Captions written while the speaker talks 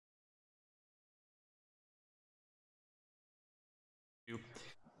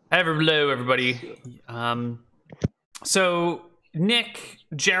Hello, everybody. So, Nick,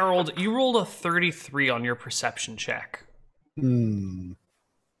 Gerald, you rolled a 33 on your perception check. It's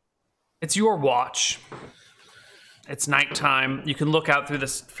your watch. It's nighttime. You can look out through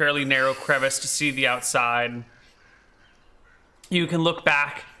this fairly narrow crevice to see the outside. You can look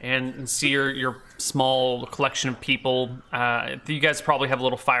back and see your small collection of people. You guys probably have a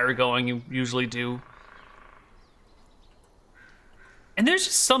little fire going. You usually do. And there's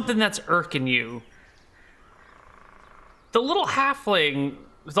just something that's irking you. The little halfling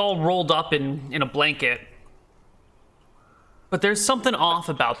is all rolled up in a blanket. But there's something off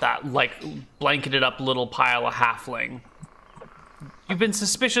about that, like, blanketed up little pile of halfling. You've been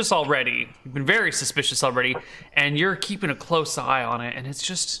suspicious already. You've been very suspicious already, and you're keeping a close eye on it, and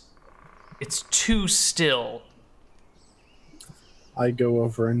it's too still. I go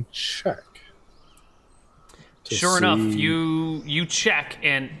over and check. Sure enough, you check,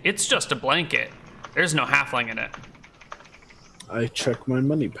 and it's just a blanket. There's no halfling in it. I check my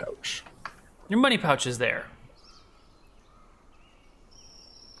money pouch. Your money pouch is there.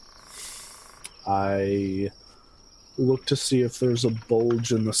 I look to see if there's a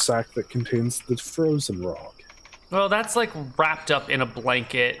bulge in the sack that contains the frozen rock. Well, that's like wrapped up in a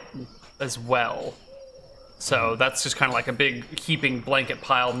blanket as well. So that's just kind of like a big heaping blanket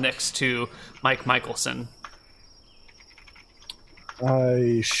pile next to Mike Michelson.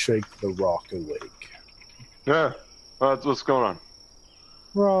 I shake the rock awake. Yeah, what's going on?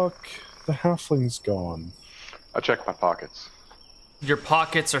 Rock, the halfling's gone. I check my pockets. Your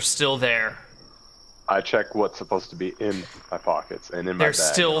pockets are still there. I check what's supposed to be in my pockets and in my They're bag.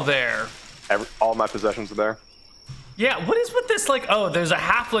 still there. All my possessions are there. Yeah, what is with this, like, oh, there's a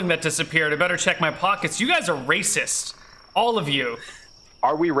halfling that disappeared, I better check my pockets. You guys are racist. All of you.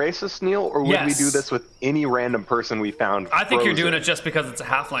 Are we racist, Neal, or would Yes. we do this with any random person we found I think you're frozen? doing it just because it's a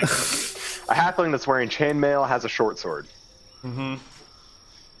halfling. A halfling that's wearing chainmail has a short sword. Mm-hmm.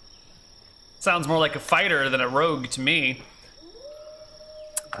 Sounds more like a fighter than a rogue to me.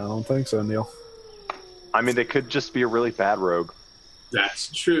 I don't think so, Neal. I mean, they could just be a really bad rogue.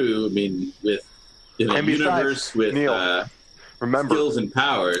 That's true. I mean, in a And besides, universe with Neal, remember, skills and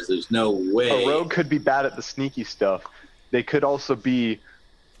powers, there's no way. a rogue could be bad at the sneaky stuff. They could also be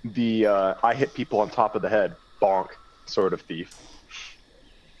the I hit people on top of the head, bonk, sort of thief.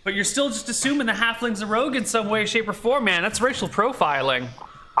 But you're still just assuming the halfling's a rogue in some way, shape, or form, man. That's racial profiling.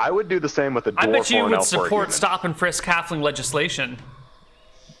 I would do the same with a dwarf. I bet you or an would elf or a support human. stop and frisk halfling legislation.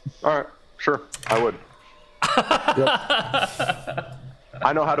 All right, sure, I would.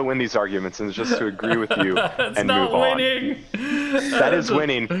 I know how to win these arguments, and it's just to agree with you and not move on. winning. That is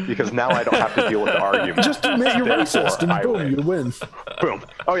winning because now I don't have to deal with the argument. Just admit you're racist, and I boom, win. you win. Boom.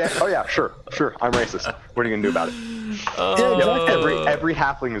 Oh yeah, sure. I'm racist. What are you gonna do about it? Yeah, Every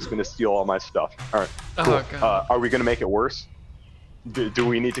halfling is gonna steal all my stuff. All right. Cool. Oh, God. Are we gonna make it worse? Do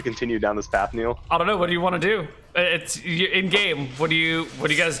we need to continue down this path, Neal? I don't know. What do you want to do? It's in game. What are you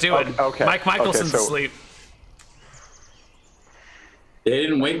guys doing? Okay. Mike Michelson's Okay, so- asleep. They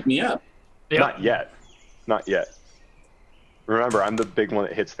didn't wake me up. Yep. Not yet. Remember, I'm the big one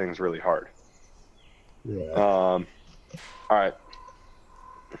that hits things really hard. Yeah. All right.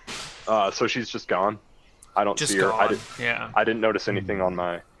 So she's just gone. I don't Just see her. gone. Yeah. I didn't notice anything on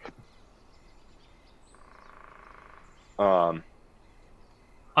my. On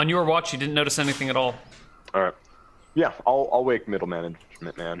your watch, you didn't notice anything at all. All right. Yeah, I'll wake middle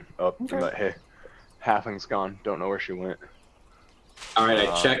management man up and be like, hey, halfling's gone. Don't know where she went. All right,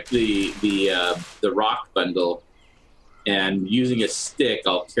 I checked the rock bundle, and using a stick,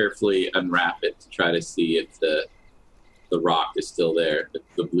 I'll carefully unwrap it to try to see if the rock is still there,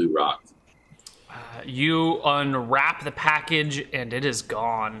 the blue rock. You unwrap the package, and it is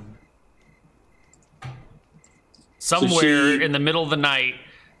gone. Somewhere in the middle of the night,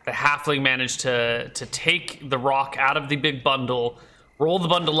 the halfling managed to take the rock out of the big bundle, roll the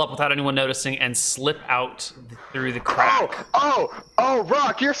bundle up without anyone noticing, and slip out through the crack. Oh,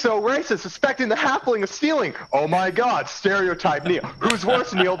 Rock, you're so racist, suspecting the halfling of stealing. Oh my God, stereotype Neal. Who's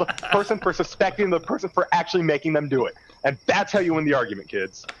worse, Neal, the person for suspecting the person for actually making them do it? And that's how you win the argument,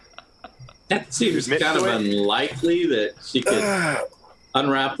 kids. That seems Admit kind of to it. unlikely that she could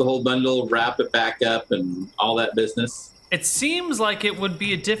unwrap the whole bundle, wrap it back up, and all that business. It seems like it would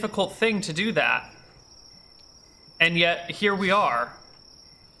be a difficult thing to do that. And yet, here we are.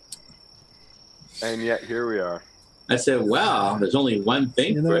 And yet, here we are. I said, well, there's only one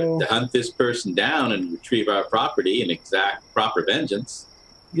thing for it, to hunt this person down and retrieve our property and exact proper vengeance.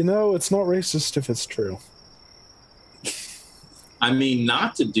 You know, it's not racist if it's true. I mean,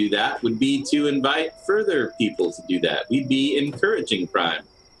 not to do that would be to invite further people to do that. We'd be encouraging crime.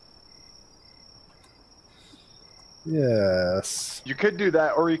 Yes. You could do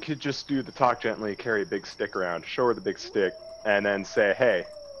that, or you could just do the talk gently, carry a big stick around, show her the big stick, and then say, hey,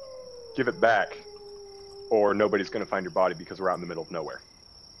 give it back, or nobody's going to find your body because we're out in the middle of nowhere.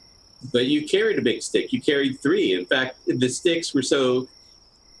 But you carried a big stick. You carried 3. In fact, the sticks were so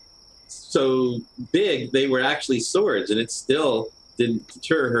big, they were actually swords, and it still didn't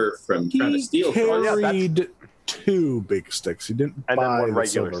deter her from trying to steal from us. He carried 2 big sticks. He didn't And buy then one the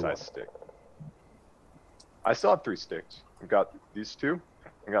regular silver size stick. I still have 3 sticks. I've got these 2,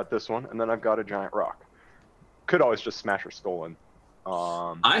 I got this one, and then I've got a giant rock. Could always just smash her skull in.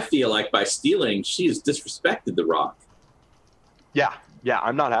 I feel like by stealing, she has disrespected the rock. Yeah,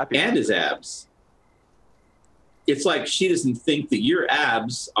 I'm not happy. And his abs. It's like she doesn't think that your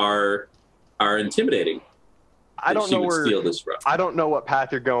abs are intimidating. I don't know where. Steal this rock. I don't know what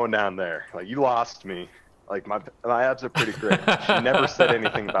path you're going down there. Like, you lost me. Like, my abs are pretty great. She never said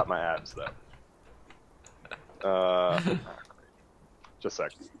anything about my abs, though. Just a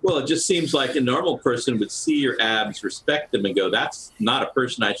sec. Well, it just seems like a normal person would see your abs, respect them, and go, that's not a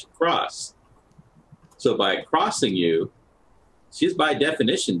person I should cross. So by crossing you, she's by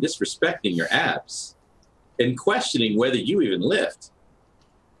definition disrespecting your abs and questioning whether you even lift.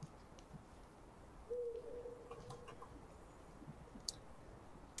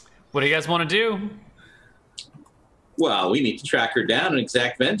 What do you guys want to do? Well, we need to track her down and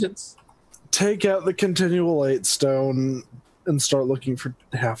exact vengeance. Take out the continual 8 stone and start looking for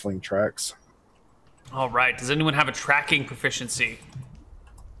halfling tracks. All right. Does anyone have a tracking proficiency?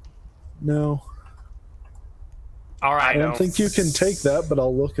 No. All right. I don't think you can take that, but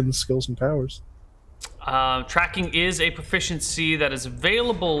I'll look in skills and powers. Tracking is a proficiency that is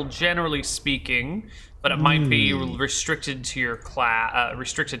available, generally speaking, but it might be restricted to your class.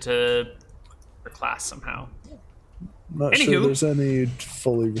 Restricted to your class somehow. Not Anywho, sure there's any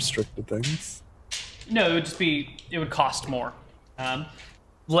fully restricted things. No, it would just be. It would cost more.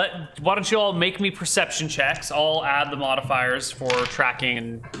 Why don't you all make me perception checks? I'll add the modifiers for tracking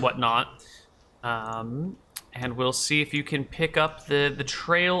and whatnot, and we'll see if you can pick up the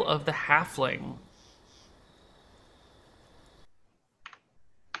trail of the halfling.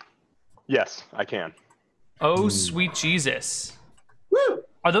 Yes, I can. Oh, sweet Jesus. Woo!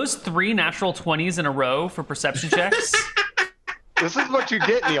 Are those 3 natural 20s in a row for perception checks? This is what you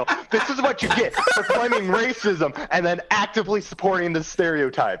get, Neal. This is what you get for claiming racism and then actively supporting the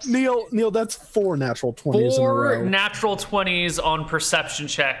stereotypes. Neal, that's 4 natural 20s in a 4 row. natural 20s on perception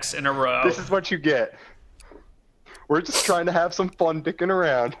checks in a row. This is what you get. We're just trying to have some fun dicking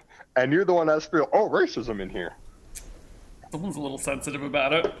around, and you're the one that's feel, oh, racism in here. Someone's a little sensitive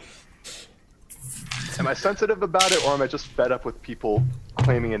about it. Am I sensitive about it, or am I just fed up with people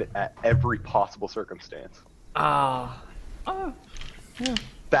claiming it at every possible circumstance? Yeah.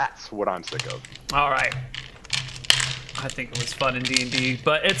 That's what I'm sick of. All right. I think it was fun in D&D,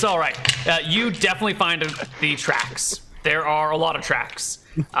 but it's all right. You definitely find the tracks. There are a lot of tracks.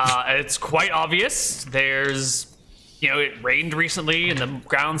 It's quite obvious. There's, it rained recently, and the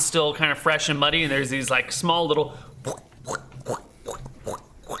ground's still kind of fresh and muddy, and there's these like small little.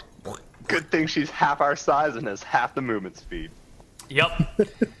 Good thing she's half our size and has half the movement speed. Yep.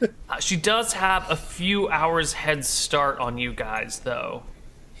 She does have a few hours head start on you guys, though.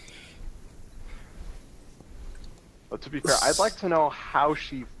 But to be fair, I'd like to know how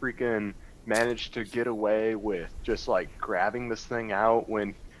she freaking managed to get away with just like grabbing this thing out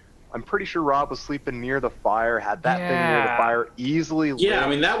when I'm pretty sure Rob was sleeping near the fire, had that thing near the fire easily lit. Yeah, I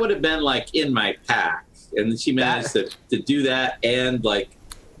mean, that would have been like in my pack. And she managed to do that and like.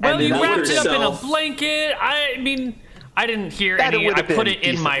 Well, and you then wrapped it up in a herself. blanket. I mean, I didn't hear That any. would I have put been it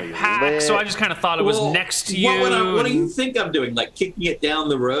in my decently pack, lit. so I just kind of thought it was Well, next to you. What do you think I'm doing? Like kicking it down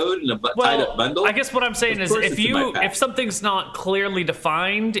the road in a tied up bundle? I guess what I'm saying Of is course it's in my pack. if something's not clearly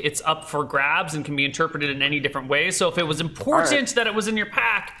defined, it's up for grabs and can be interpreted in any different ways. So if it was important that it was in your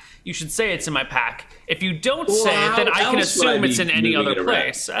pack, you should say it's in my pack. If you don't say it, then I can assume it's in any other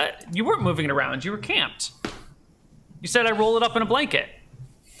place. You weren't moving it around. You were camped. You said I roll it up in a blanket.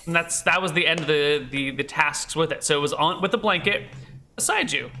 And that was the end of the tasks with it. So it was on with the blanket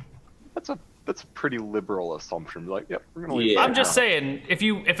beside you. That's a pretty liberal assumption. Like, yep, we're gonna leave. Yeah. I'm just saying, if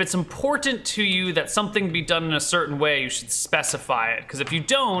it's important to you that something be done in a certain way, you should specify it. Because if you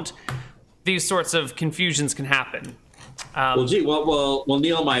don't, these sorts of confusions can happen. Well,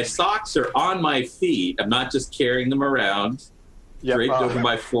 Neal, my socks are on my feet. I'm not just carrying them around. Draped over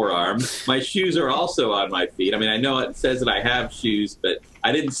my forearm. My shoes are also on my feet. I mean, I know it says that I have shoes, but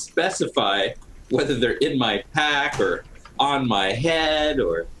I didn't specify whether they're in my pack or on my head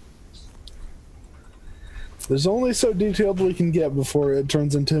or? There's only so detailed we can get before it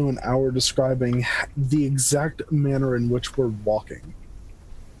turns into an hour describing the exact manner in which we're walking.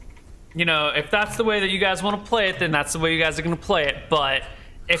 You know, if that's the way that you guys want to play it, then that's the way you guys are going to play it. But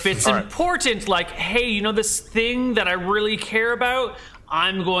if it's important, like, hey, you know, this thing that I really care about,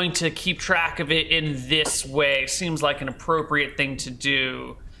 I'm going to keep track of it in this way. Seems like an appropriate thing to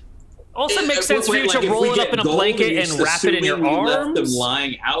do. Also makes sense for you to roll it up in a blanket and wrap it in your arms. We left them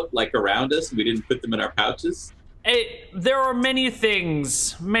lying out, like, around us, and we didn't put them in our pouches. There are many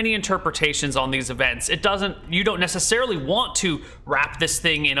things, many interpretations on these events. You don't necessarily want to wrap this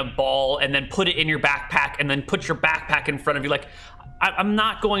thing in a ball and then put it in your backpack and then put your backpack in front of you. Like, I'm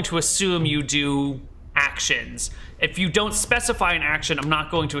not going to assume you do actions. If you don't specify an action, I'm not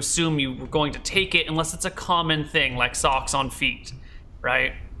going to assume you're going to take it unless it's a common thing, like socks on feet,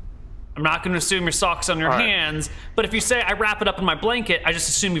 right? I'm not going to assume your socks on your hands, but if you say I wrap it up in my blanket, I just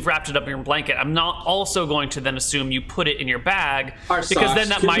assume you've wrapped it up in your blanket. I'm not also going to then assume you put it in your bag, because then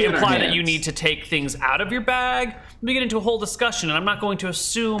that might imply that you need to take things out of your bag. We get into a whole discussion, and I'm not going to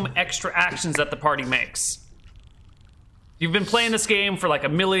assume extra actions that the party makes. You've been playing this game for like a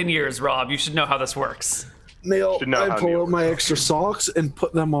million years, Rob. You should know how this works. Neal, I pull out my extra socks and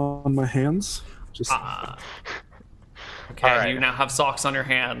put them on my hands. Just okay, you now have socks on your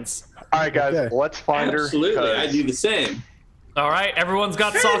hands. All right, guys, let's find her. Absolutely, I do the same. All right, everyone's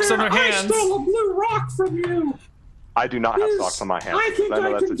got socks on their hands. I stole a blue rock from you. I do not have socks on my hands. I think I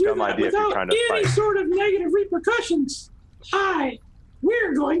know that's can a do dumb that idea if you're without trying to any fight. sort of negative repercussions.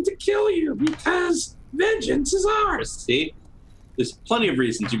 We're going to kill you because vengeance is ours. See? There's plenty of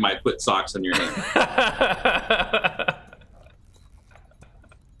reasons you might put socks on your hands.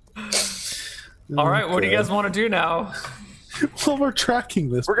 All right, what do you guys want to do now? Well, we're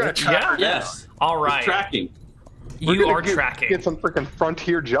tracking this. We're going to track her down. Yes. All right. We're tracking. You are tracking. Get some freaking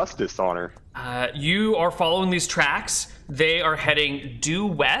frontier justice on her. You are following these tracks. They are heading due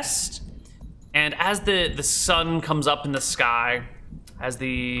west. And as the sun comes up in the sky, as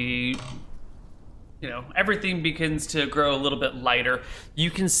everything begins to grow a little bit lighter,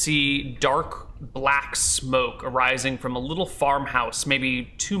 you can see dark black smoke arising from a little farmhouse,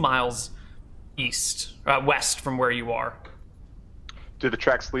 maybe 2 miles west from where you are. Do the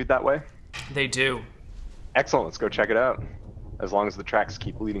tracks lead that way? They do. Excellent, let's go check it out. As long as the tracks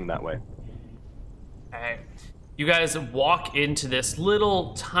keep leading that way. Okay. You guys walk into this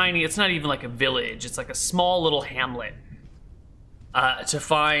little tiny, it's not even like a village, it's like a small little hamlet. To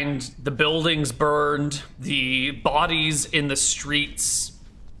find the buildings burned, the bodies in the streets,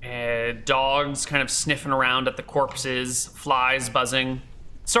 dogs kind of sniffing around at the corpses, flies buzzing,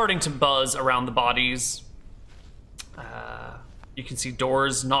 starting to buzz around the bodies. You can see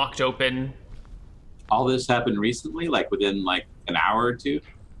doors knocked open. All this happened recently, like within like an hour or two?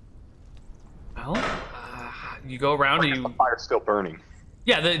 Well, you go around and The fire's still burning.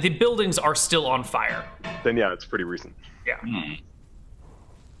 Yeah, the buildings are still on fire. Then yeah, it's pretty recent. Yeah.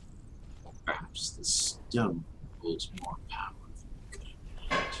 Perhaps the stone holds more power than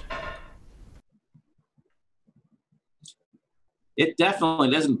good. It definitely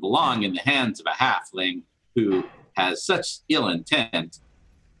doesn't belong in the hands of a halfling who has such ill intent.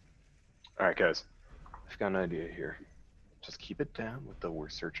 All right, guys. I've got an idea here. Just keep it down with the we're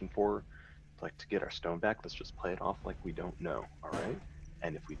searching for. Like, to get our stone back, let's just play it off like we don't know, all right?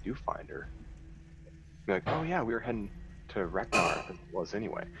 And if we do find her, be like, oh yeah, we were heading to Ragnar as it was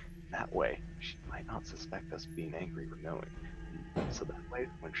anyway. That way, she might not suspect us being angry or knowing. So that way,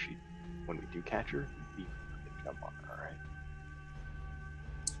 when we do catch her, we can jump on her, all right?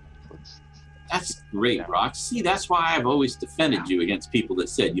 That's great, Rock. See, that's why I've always defended you against people that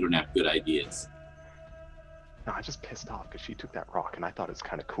said you don't have good ideas. No, I just pissed off because she took that rock and I thought it was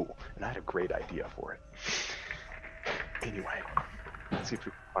kind of cool. And I had a great idea for it. Anyway, let's see if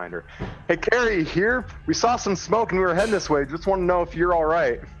we can find her. Hey, Carrie, here. We saw some smoke and we were heading this way. Just want to know if you're all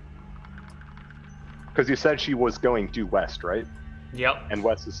right. Because you said she was going due west, right? Yep. And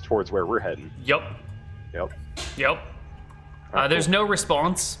west is towards where we're heading. Yep. Yep. Yep. There's no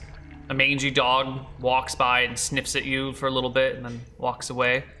response. A mangy dog walks by and sniffs at you for a little bit and then walks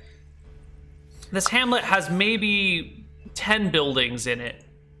away. This hamlet has maybe 10 buildings in it.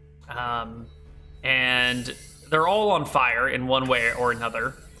 And they're all on fire in one way or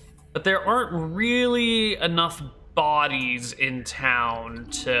another. But there aren't really enough bodies in town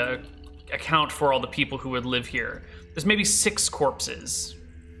to account for all the people who would live here. There's maybe 6 corpses.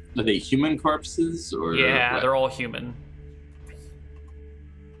 Are they human corpses? Or yeah, what? They're all human.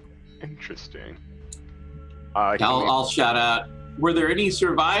 Interesting. I'll shout out, were there any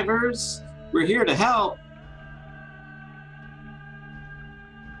survivors? We're here to help.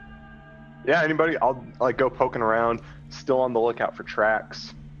 Yeah, anybody? I'll like go poking around, still on the lookout for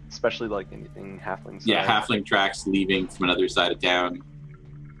tracks, especially like anything halfling side. Yeah, halfling tracks leaving from another side of town.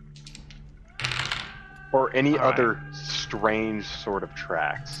 Or any All right. other strange sort of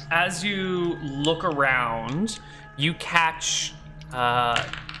tracks. As you look around, you catch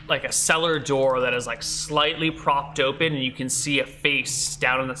like a cellar door that is like slightly propped open, and you can see a face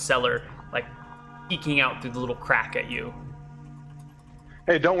down in the cellar, like peeking out through the little crack at you.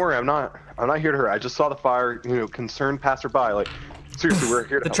 Hey, don't worry, I'm not here to hurt. I just saw the fire, concerned passerby. Like, seriously, we're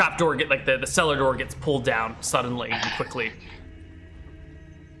here to The help. trap door the cellar door gets pulled down suddenly and quickly.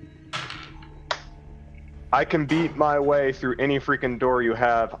 I can beat my way through any freaking door you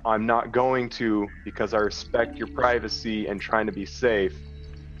have. I'm not going to, because I respect your privacy and trying to be safe.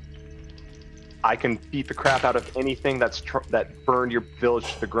 I can beat the crap out of anything that burned your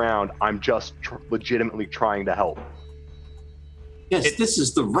village to the ground. I'm just legitimately trying to help. Yes, this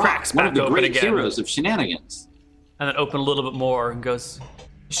is the Rock, cracks one of back the open great again. heroes of Shenanigans. And then open a little bit more and goes,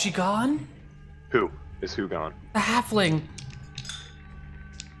 "Is she gone? Who gone? The halfling.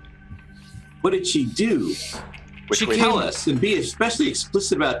 What did she do? She way? Tell us, and be especially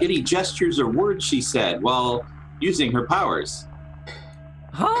explicit about any gestures or words she said while using her powers.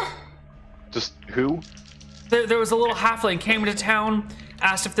 Huh? Just who? There was a little halfling came into town,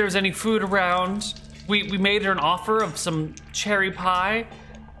 asked if there was any food around. We made her an offer of some cherry pie,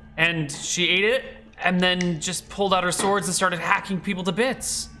 and she ate it, and then just pulled out her swords and started hacking people to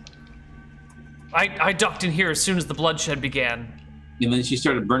bits. I ducked in here as soon as the bloodshed began. And then she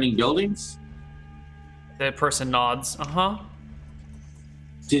started burning buildings? The person nods. Uh-huh.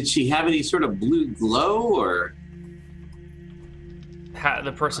 Did she have any sort of blue glow, or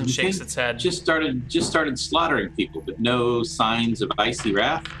The person shakes its head. just started slaughtering people, but no signs of icy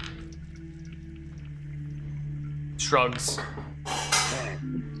wrath? Shrugs.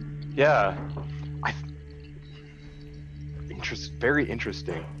 Yeah. Very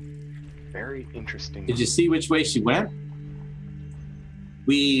interesting. Very interesting. Did you see which way she went?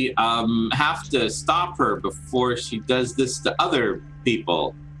 We have to stop her before she does this to other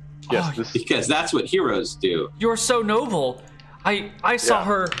people, Yes, because that's what heroes do. You're so noble. I saw Yeah.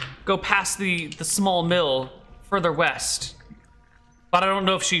 her go past the small mill further west. But I don't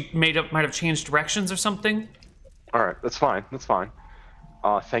know if she might have changed directions or something. All right, that's fine.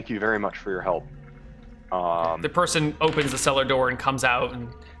 Thank you very much for your help. The person opens the cellar door and comes out and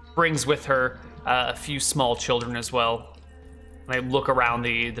brings with her a few small children as well. And I look around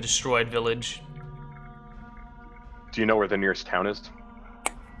the destroyed village. Do you know where the nearest town is?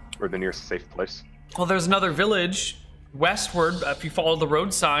 Or the nearest safe place? Well, there's another village westward. If you follow the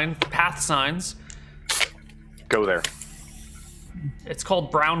road sign, path signs, Go there. it's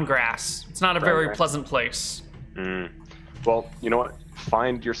called Brown Grass. It's not a very Grass. pleasant place. Well, you know what?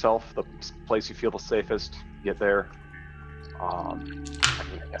 Find yourself the place you feel the safest. Get there. I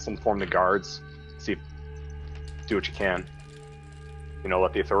guess inform the guards. Do what you can.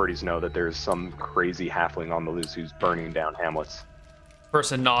 Let the authorities know that there's some crazy halfling on the loose who's burning down hamlets.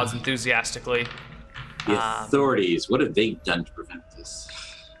 Person nods enthusiastically. The authorities, what have they done to prevent this?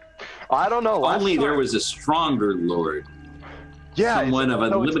 I don't know. Only there was a stronger lord, someone of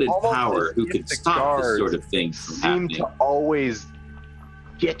unlimited power who could stop this sort of thing from seem happening. to always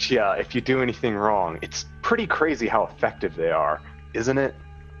get you if you do anything wrong. It's pretty crazy how effective they are, isn't it?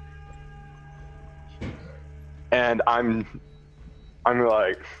 And I'm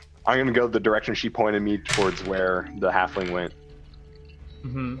gonna go the direction she pointed me towards, where the halfling went.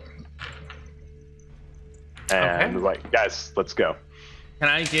 Mm-hmm. And Okay. like, guys, let's go. Can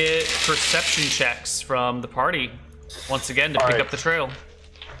I get perception checks from the party once again to All pick right. up the trail?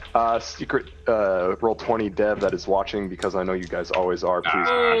 Secret roll 20 Dev that is watching, because I know you guys always are. Please.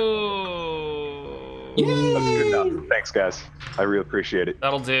 Oh. That's good enough. Thanks, guys. I really appreciate it.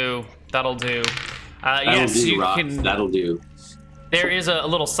 That'll do. That'll Yes, do, you Rock. can. That'll do. There is a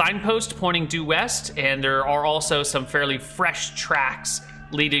little signpost pointing due west, and there are also some fairly fresh tracks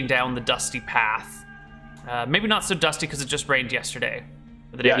leading down the dusty path. Maybe not so dusty because it just rained yesterday.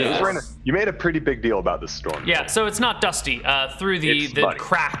 or the day Yeah, before. it was raining. You made a pretty big deal about this storm. Yeah, so it's not dusty. Through It's the muddy.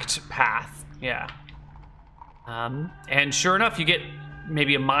 cracked path. Yeah. And sure enough, you get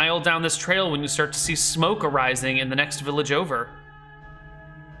maybe a mile down this trail when you start to see smoke arising in the next village over.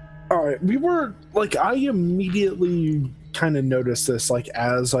 All right, we were like, I immediately kind of noticed this like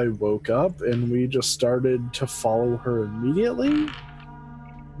as I woke up, and we just started to follow her immediately.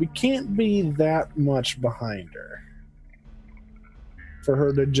 We can't be that much behind her for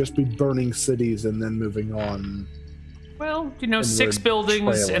her to just be burning cities and then moving on. Well, you know, And 6 we're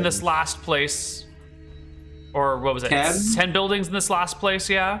buildings in this trailing. last place. Or what was it? 10? 10 buildings in this last place,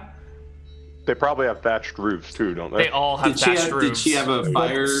 yeah? They probably have thatched roofs too, don't they? They all have thatched roofs. Did she have a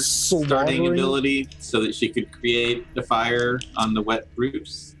fire starting ability so that she could create a fire on the wet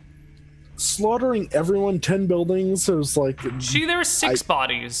roofs? Slaughtering everyone, 10 buildings. It was like There were 6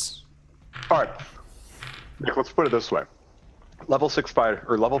 bodies. All right, Nick. Let's put it this way: level 6 fighter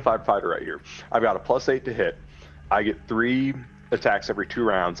or level 5 fighter right here. I've got a +8 to hit. I get 3 attacks every 2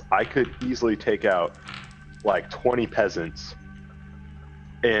 rounds. I could easily take out like 20 peasants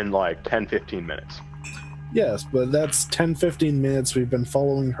in like 10-15 minutes. Yes, but that's 10-15 minutes. We've been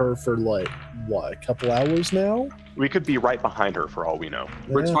following her for like what, a couple hours now. We could be right behind her for all we know.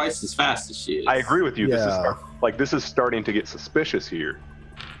 We're twice as fast as she is. I agree with you. Yeah. This is starting to get suspicious here,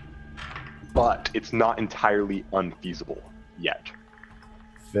 but it's not entirely unfeasible yet.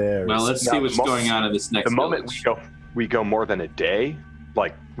 Very. Well, let's see what's going on in this next The moment village. we go more than a day,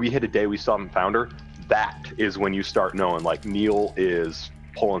 like we hit a day we still haven't found her, that is when you start knowing like Neal is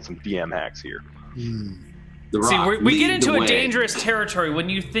pulling some DM hacks here. The See, Rock, we get lead into the a way. dangerous territory when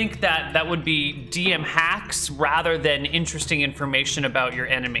you think that would be DM hacks rather than interesting information about your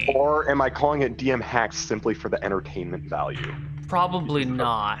enemy. Or am I calling it DM hacks simply for the entertainment value? Probably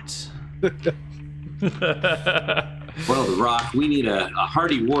not. Well, The Rock, we need a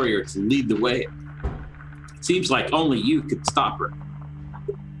hardy warrior to lead the way. It seems like only you could stop her.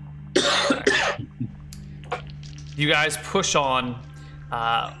 You guys push on.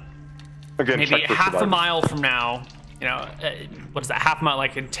 Again, Maybe check for half a survivors. mile from now, what is that, half a mile,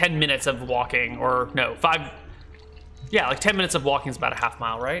 like in 10 minutes of walking, or no, 5, yeah, like 10 minutes of walking is about a half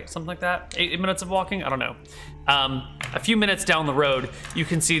mile, right? Something like that, 8 minutes of walking, I don't know. A few minutes down the road, you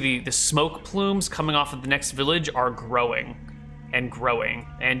can see the smoke plumes coming off of the next village are growing and growing,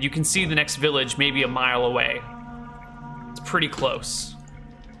 and you can see the next village maybe a mile away. It's pretty close.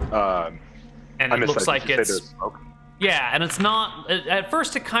 And I it missed looks that. like Did you say it's... there's smoke? Yeah, and it's not, at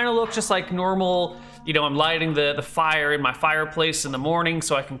first it kind of looked just like normal, I'm lighting the fire in my fireplace in the morning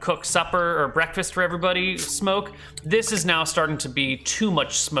so I can cook supper or breakfast for everybody, smoke. This is now starting to be too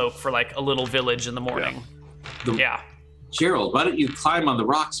much smoke for like a little village in the morning. Yeah. Gerald, why don't you climb on the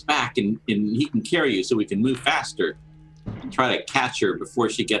Rock's back and he can carry you so we can move faster and try to catch her before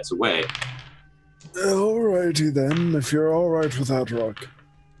she gets away. Alrighty then, if you're alright with that, Rock.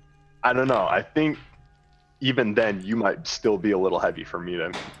 I don't know. I think even then you might still be a little heavy for me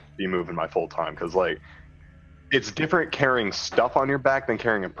to be moving my full time, because like it's different carrying stuff on your back than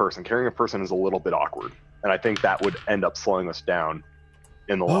carrying a person. Carrying a person is a little bit awkward, and I think that would end up slowing us down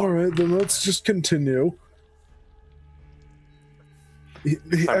in the long run. Alright, then let's just continue.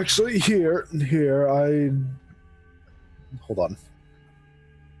 Actually, here, hold on.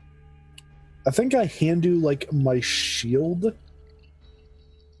 I think I hand you like my shield,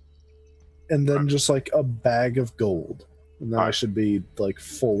 and then just like a bag of gold, and then I should be like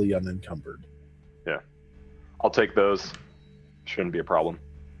fully unencumbered. Yeah, I'll take those. Shouldn't be a problem.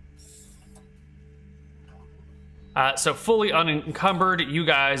 So fully unencumbered, you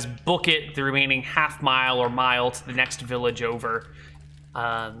guys book it the remaining half mile or mile to the next village over.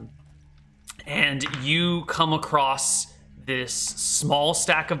 And you come across this small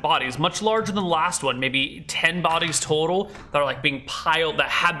stack of bodies, much larger than the last one, maybe 10 bodies total, that are like being piled, that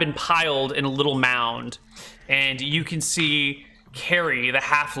have been piled in a little mound. And you can see Carrie, the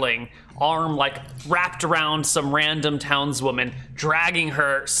halfling, arm like wrapped around some random townswoman, dragging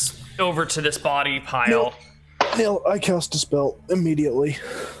her over to this body pile. Neal, I cast a spell immediately.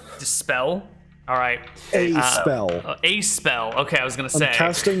 Dispel? All right. A spell. A spell. Okay, I was gonna say. I'm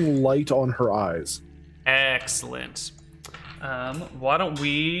casting light on her eyes. Excellent. Why don't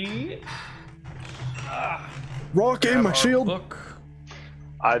we... Rock, aim my shield. Book.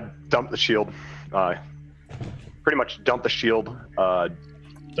 I dumped the shield. Pretty much dump the shield.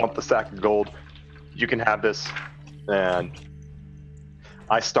 Dump the sack of gold. You can have this, and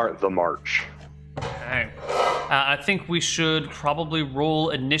I start the march. Okay. I think we should probably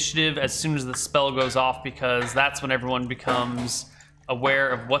roll initiative as soon as the spell goes off, because that's when everyone becomes aware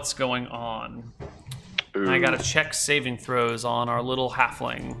of what's going on. Ooh. I gotta check saving throws on our little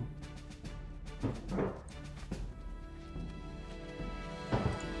halfling.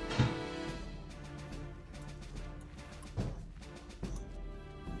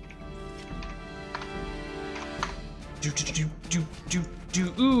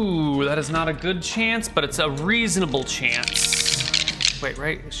 Ooh, that is not a good chance, but it's a reasonable chance. Wait,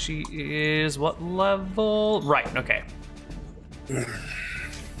 right? She is what level? Right, okay.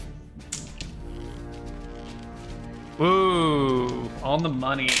 Ooh, on the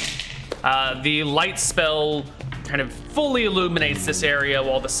money. The light spell kind of fully illuminates this area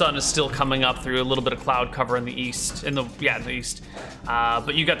while the sun is still coming up through a little bit of cloud cover in the east. In the east.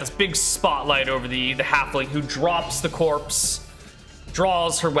 But you got this big spotlight over the halfling who drops the corpse,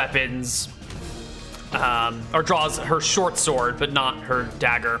 draws her weapons, or draws her short sword, but not her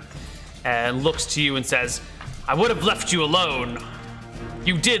dagger, and looks to you and says, "I would have left you alone.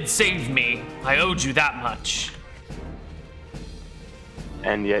 You did save me. I owed you that much."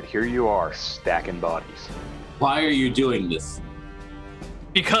 And yet here you are, stacking bodies. Why are you doing this?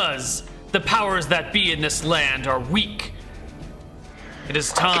 Because the powers that be in this land are weak. It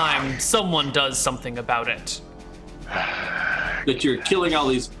is time someone does something about it. That you're killing all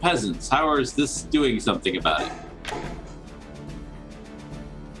these peasants. How is this doing something about it?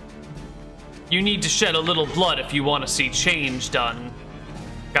 You need to shed a little blood if you want to see change done.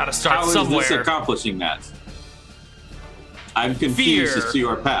 Gotta start How somewhere. is this accomplishing that? I'm confused Fear. as to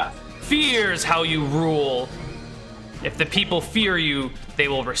your path. Fear's how you rule. If the people fear you, they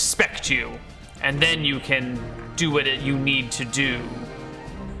will respect you. And then you can do what you need to do.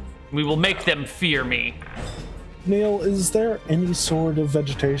 We will make them fear me. Neal, is there any sort of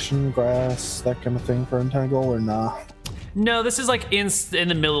vegetation, grass, that kind of thing for Entangle, or nah? No, this is like in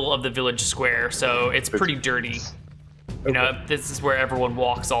the middle of the village square, so it's pretty dirty. You know, this is where everyone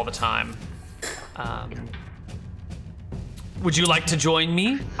walks all the time. Would you like to join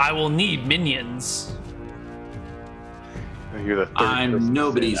me? I will need minions. You're the third person I'm to say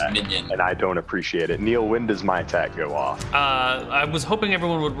nobody's that, minion. and I don't appreciate it. Neal, when does my attack go off? I was hoping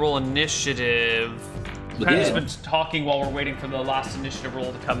everyone would roll initiative. We Kind of did. just been talking while we're waiting for the last initiative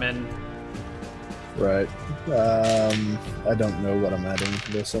roll to come in. Right. I don't know what I'm adding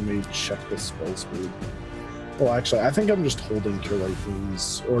to this. Let me check the spell speed. Well, actually, I think I'm just holding Cure Light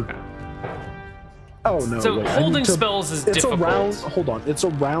Wounds. Or... Oh, no. So wait, I need holding to- spells is it's difficult. a round. Hold on. It's a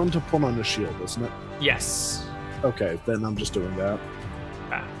round to put on a shield, isn't it? Yes. Okay, then I'm just doing that.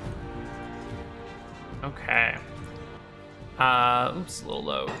 Okay. Oops, a little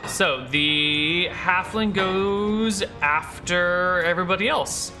low. So the halfling goes after everybody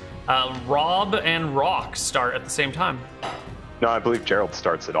else. Rob and Rock start at the same time, No, I believe Gerald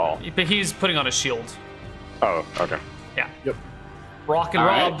starts it all. but he's putting on a shield. Oh, okay. Yeah. Yep. Rock and All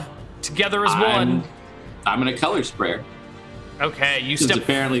Rob right. together as one. I'm gonna color spray. Okay, you Since step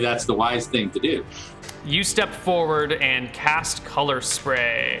apparently that's the wise thing to do. You step forward and cast Color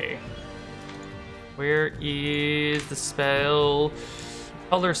Spray. Where is the spell?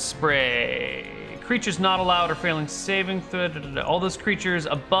 Color Spray. Creatures not allowed or failing saving throw. All those creatures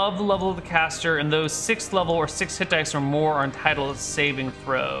above the level of the caster and those 6th level or 6 hit dice or more are entitled to saving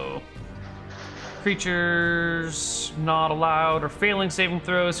throw. Creatures not allowed or failing saving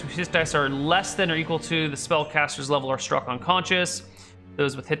throws whose hit dice are less than or equal to the spellcaster's level are struck unconscious.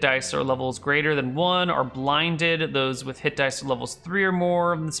 Those with hit dice or levels greater than 1 are blinded. Those with hit dice or levels 3 or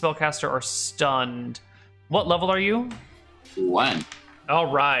more than the spellcaster are stunned. What level are you? 1. All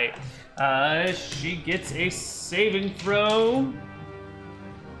right. She gets a saving throw,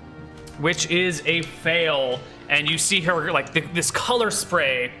 which is a fail. And you see her, like, this color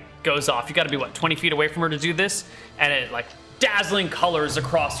spray goes off. You got to be, what, 20 feet away from her to do this? And it, like, dazzling colors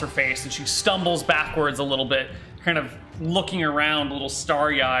across her face, and she stumbles backwards a little bit, kind of looking around, a little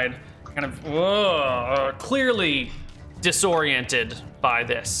starry-eyed, kind of clearly disoriented by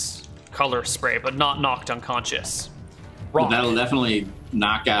this color spray, but not knocked unconscious. Rock. That'll definitely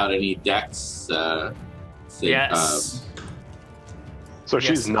knock out any dex. Save, Yes. So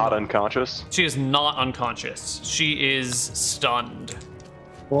she's Yes. not unconscious? She is not unconscious. She is stunned.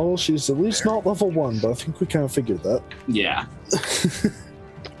 Well, she's at least not level 1, but I think we kind of figured that. yeah.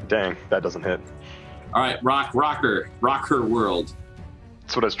 Dang, that doesn't hit. All right, rock her world.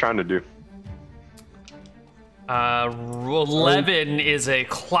 That's what I was trying to do. 11 is a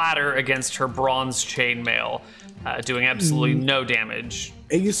clatter against her bronze chainmail, doing absolutely no damage.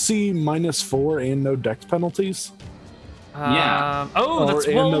 AC -4 and no dex penalties. Yeah. Oh, that's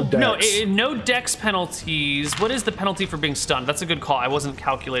and well. no No, dex. no dex penalties. What is the penalty for being stunned? That's a good call. I wasn't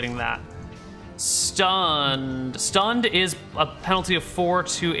calculating that. Stunned. Stunned is a penalty of 4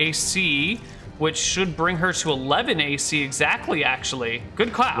 to AC, which should bring her to 11 AC exactly. Actually,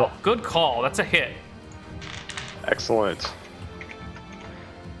 good call. Good call. That's a hit. Excellent.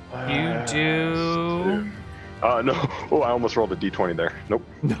 You do. No. Oh, I almost rolled a d20 there. Nope.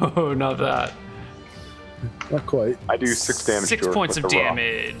 No, not that. Not quite. I do 6 damage 6 to her points with of the rock.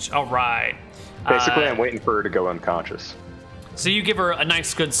 damage. All right. Basically, I'm waiting for her to go unconscious. So you give her a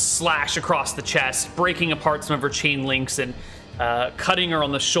nice good slash across the chest, breaking apart some of her chain links and cutting her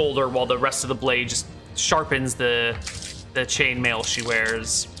on the shoulder while the rest of the blade just sharpens the chainmail she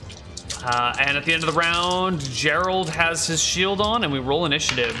wears. And at the end of the round, Gerald has his shield on, and we roll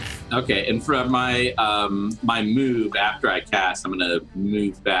initiative. Okay, and for my my move after I cast, I'm gonna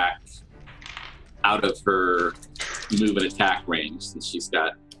move back out of her move and attack range since she's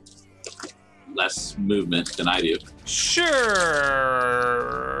got less movement than I do. Sure.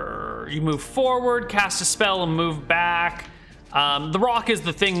 You move forward, cast a spell, and move back. The rock is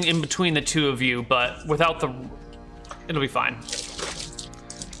the thing in between the two of you, but without the... It'll be fine.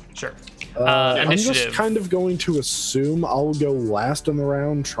 Sure. I'm Initiative. just kind of going to assume I'll go last in the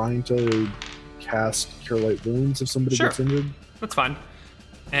round, trying to cast Cure Light Wounds if somebody Sure. gets injured. That's fine.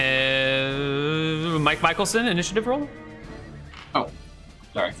 Mike Michelson, initiative roll. Oh,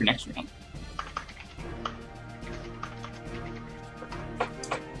 sorry, for next round.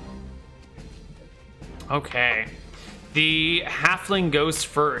 Okay. The halfling goes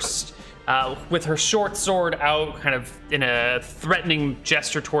first, with her short sword out, kind of in a threatening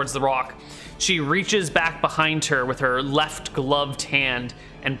gesture towards the rock. She reaches back behind her with her left gloved hand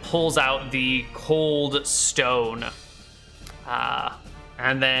and pulls out the cold stone.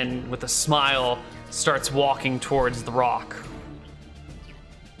 And then, with a smile, starts walking towards the rock.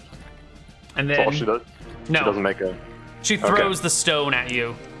 And then... That's all she does? No. She doesn't make a... She throws the stone at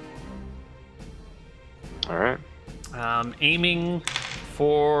you. All right. Aiming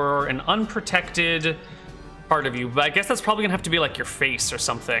for an unprotected part of you. But I guess that's probably gonna have to be like your face or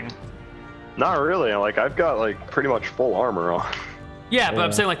something. Not really. Like, I've got, like, pretty much full armor on. Yeah, but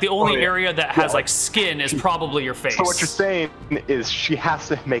I'm saying like the only yeah. area that has like skin is probably your face. So what you're saying is she has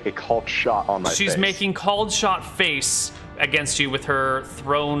to make a called shot on my face. She's making called shot face against you with her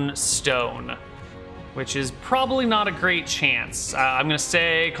thrown stone, which is probably not a great chance. I'm gonna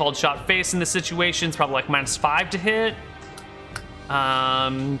say called shot face in this situation is probably like -5 to hit.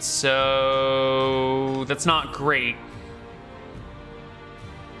 So that's not great.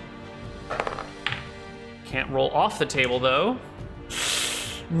 Can't roll off the table though.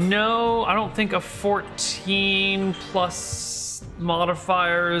 No, I don't think a 14 plus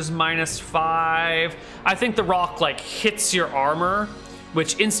modifiers -5. I think the rock like hits your armor,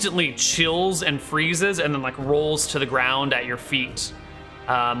 which instantly chills and freezes and then like rolls to the ground at your feet.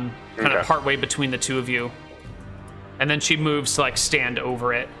 Kind of partway between the two of you. And then she moves to like stand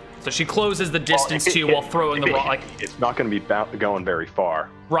over it. So she closes the distance to you while throwing the rock. Like, it's not going to be going very far.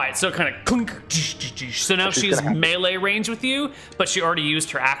 Right, so it kind of clunk. So now she's melee range with you, but she already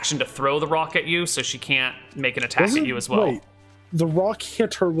used her action to throw the rock at you, so she can't make an attack at you as well. Wait, the rock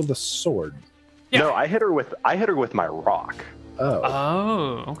hit her with a sword. Yeah. No, I hit her with my rock.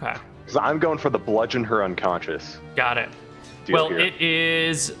 Oh, okay. Because I'm going for the bludgeon her unconscious. Got it. Deal Well, here. it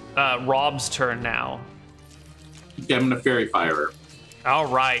is Rob's turn now. Okay, I'm gonna fairy fire her. All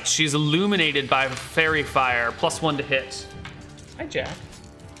right, she's illuminated by fairy fire. +1 to hit. Hi, Jack.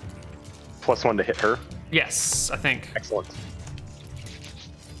 +1 to hit her. Yes, I think. Excellent.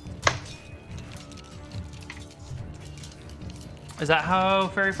 Is that how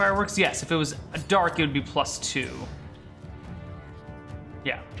fairy fire works? Yes, if it was dark, it would be +2.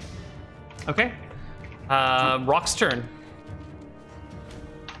 Yeah. Okay. Rock's turn.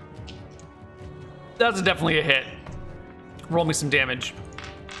 That's definitely a hit. Roll me some damage.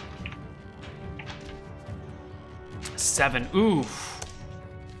 7. Oof.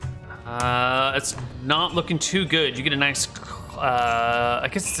 It's not looking too good. You get a nice, I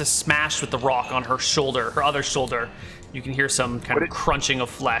guess it's a smash with the rock on her shoulder, her other shoulder. You can hear some kind of crunching of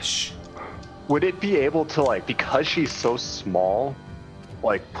flesh. Would it be able to, like, because she's so small,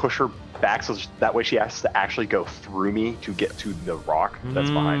 like, push her back so that way she has to actually go through me to get to the rock that's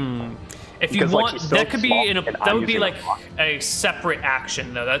behind? If you want, that could be in a, that would be like a separate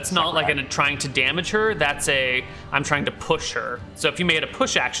action though. That's not like in trying to damage her. That's a, I'm trying to push her. So if you made a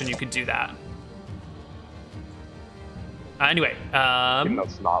push action, you could do that. Anyway, Even though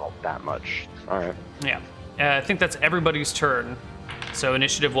it's not that much. All right. yeah, I think that's everybody's turn. So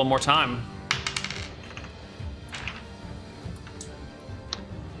initiative one more time.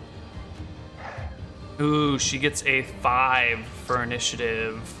 Ooh, she gets a 5 for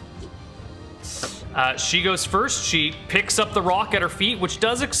initiative. She goes first. She picks up the rock at her feet, which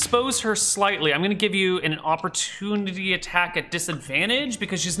does expose her slightly. I'm going to give you an opportunity attack at disadvantage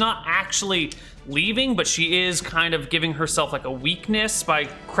because she's not actually leaving, but she is kind of giving herself like a weakness by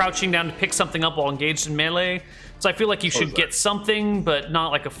crouching down to pick something up while engaged in melee. So I feel like you should get something, but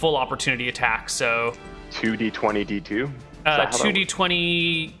not like a full opportunity attack. So 2d20 d2.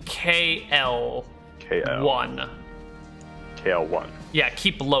 2d20 KL. KL. 1. KL1. Yeah,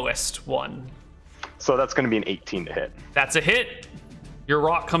 keep lowest 1. So that's going to be an 18 to hit. That's a hit. Your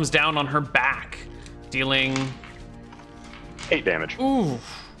rock comes down on her back, dealing 8 damage. ooh.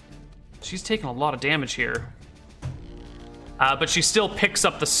 She's taking a lot of damage here. But she still picks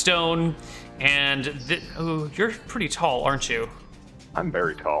up the stone, and oh, you're pretty tall, aren't you? I'm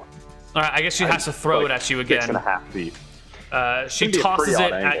very tall. All right, I guess she has to throw it at you again. 6.5 feet. She tosses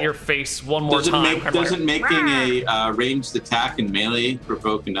it at your face one more time. Doesn't making a ranged attack in melee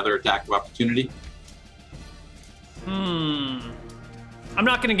provoke another attack of opportunity? I'm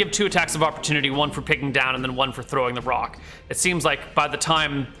not going to give 2 attacks of opportunity, one for picking down and then one for throwing the rock. It seems like by the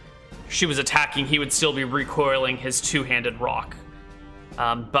time she was attacking, he would still be recoiling his 2-handed rock.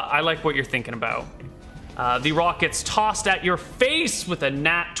 But I like what you're thinking about. The rock gets tossed at your face with a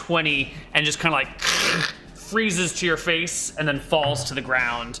nat 20 and just kind of like freezes to your face and then falls to the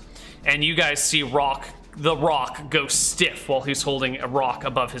ground. And you guys see the rock go stiff while he's holding a rock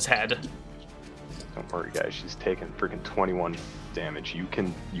above his head. Don't worry, guys. She's taking freaking 21 damage. You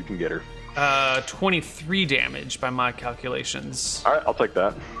can get her. 23 damage by my calculations. All right, I'll take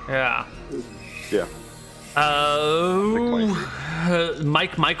that. Yeah. Yeah.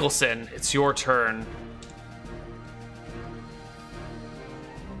 Mike Michelson, it's your turn.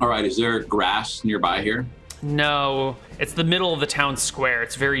 All right, is there grass nearby here? No, it's the middle of the town square.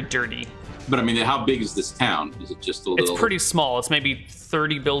 It's very dirty. But I mean, how big is this town? Is it just a little? It's pretty small. It's maybe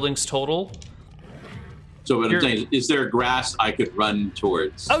 30 buildings total. So what I'm saying is there grass I could run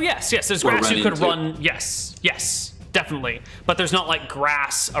towards? Oh, yes. There's grass you could run. Yes, definitely. But there's not like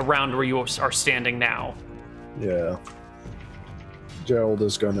grass around where you are standing now. Yeah. Gerald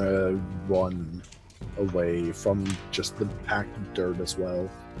is gonna run away from just the packed dirt as well.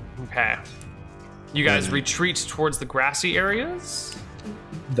 Okay. You guys retreat towards the grassy areas?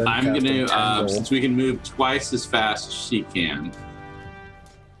 Then I'm gonna, since we can move twice as fast as she can,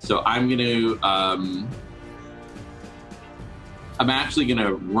 so I'm gonna, I'm actually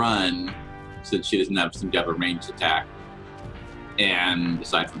gonna run, since she doesn't seem to have a ranged attack, and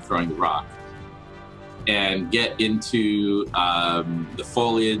aside from throwing the rock, and get into the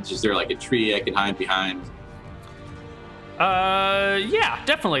foliage. Is there like a tree I can hide behind? Yeah,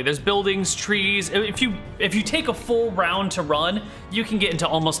 definitely. There's buildings, trees. If you take a full round to run, you can get into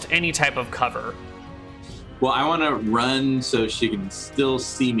almost any type of cover. Well, I want to run so she can still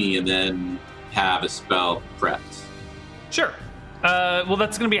see me and then have a spell prepped. Sure. Well,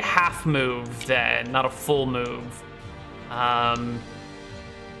 that's going to be a half move then, not a full move.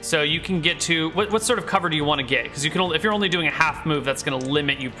 So you can get to what sort of cover do you want to get? Because you can only, if you're only doing a half move, that's going to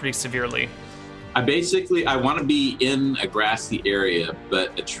limit you pretty severely. I want to be in a grassy area,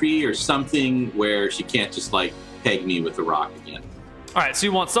 but a tree or something where she can't just like peg me with a rock again. All right, so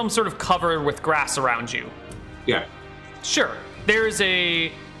you want some sort of cover with grass around you. Yeah. Sure. There's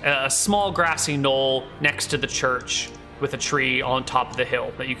a small grassy knoll next to the church with a tree on top of the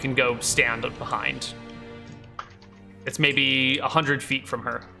hill that you can go stand behind. It's maybe 100 feet from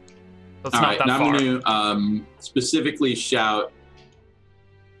her. So it's not that far. I'm going to specifically shout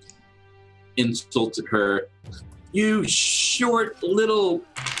insult at her. You short little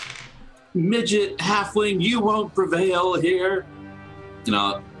midget halfling, you won't prevail here. And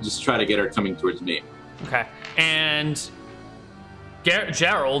I'll just try to get her coming towards me. Okay. And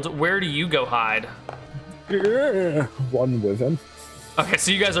Gerald, where do you go hide? Yeah, one with him. Okay,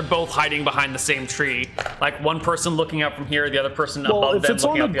 so you guys are both hiding behind the same tree. Like one person looking up from here, the other person above them looking up the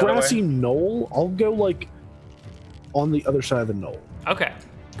other way. Well, if it's on a grassy knoll, I'll go like on the other side of the knoll. Okay,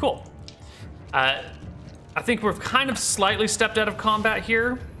 cool. I think we've kind of slightly stepped out of combat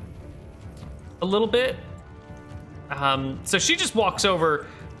here. A little bit. So she just walks over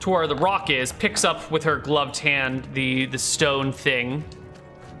to where the rock is, picks up with her gloved hand the stone thing,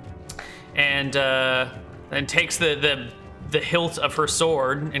 and takes the hilt of her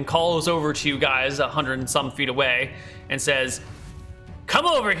sword and calls over to you guys 100 and some feet away and says, "Come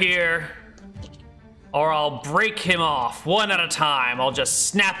over here, or I'll break him off one at a time. I'll just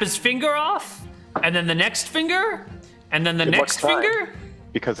snap his finger off, and then the next finger, and then the next finger."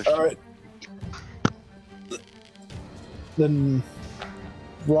 Because of all right. Then,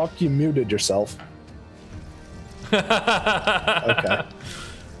 Rock, you muted yourself. Okay.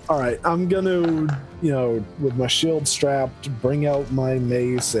 All right, I'm gonna, with my shield strapped, bring out my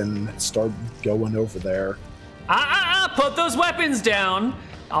mace and start going over there. Put those weapons down.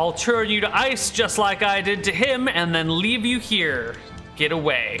 I'll turn you to ice just like I did to him and then leave you here. Get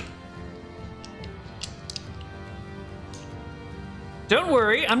away. Don't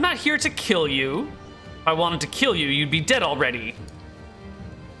worry, I'm not here to kill you. If I wanted to kill you, you'd be dead already.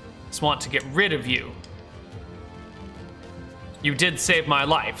 Just want to get rid of you. You did save my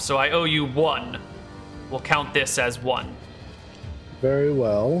life, so I owe you 1. We'll count this as 1. Very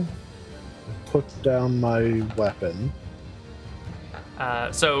well. Put down my weapon.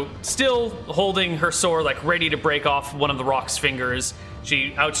 So still holding her sword, like ready to break off one of the rock's fingers,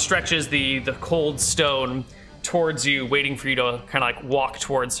 she outstretches the cold stone towards you, waiting for you to kind of like walk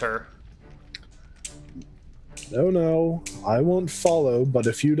towards her. No, I won't follow, but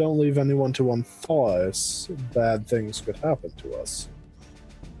if you don't leave anyone to unthaw us, bad things could happen to us.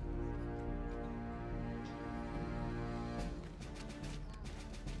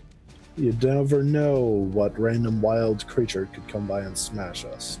 You never know what random wild creature could come by and smash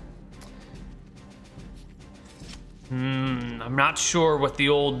us. I'm not sure what the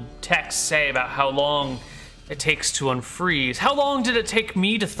old texts say about how long it takes to unfreeze. How long did it take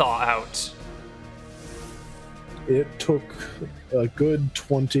me to thaw out? It took a good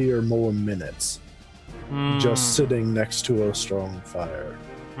 20 or more minutes, just sitting next to a strong fire.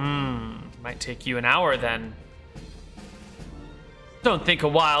 Might take you an hour then. Don't think a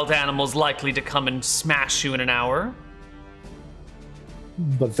wild animal's likely to come and smash you in an hour.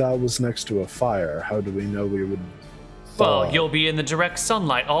 But that was next to a fire. How do we know we would thaw? Well, you'll be in the direct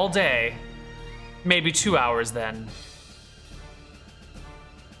sunlight all day. Maybe 2 hours then.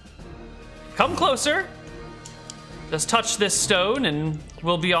 Come closer. Just touch this stone and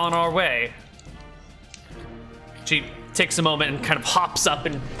we'll be on our way. She takes a moment and kind of hops up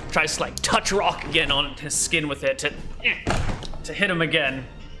and tries to like touch rock again on his skin with it to hit him again.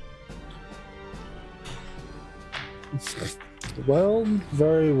 Well,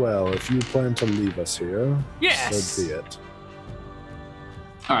 very well. If you plan to leave us here, yes, so be it.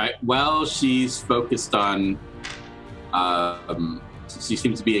 All right. Well, she's focused on. She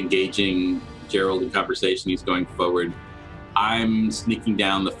seems to be engaging Gerald in conversation. He's going forward. I'm sneaking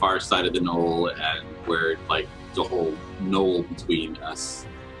down the far side of the knoll, and we're like the whole knoll between us.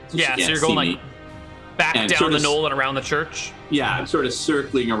 So yeah, so you're going like back and down the knoll and around the church? Yeah, I'm sort of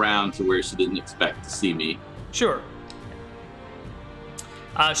circling around to where she didn't expect to see me. Sure.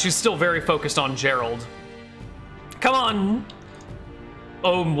 She's still very focused on Gerald. Come on,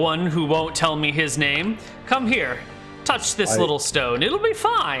 oh one who won't tell me his name. Come here. Touch this little stone. It'll be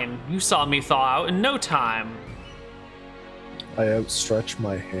fine. You saw me thaw out in no time. I outstretch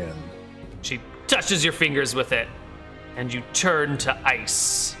my hand. She touches your fingers with it, and you turn to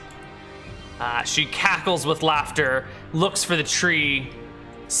ice. She cackles with laughter, looks for the tree,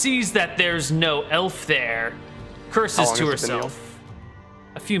 sees that there's no elf there, curses to herself.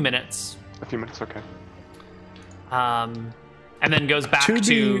 A few minutes. A few minutes, okay. And then goes back to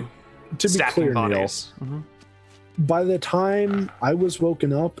be stacking clear, bodies. Neal, by the time I was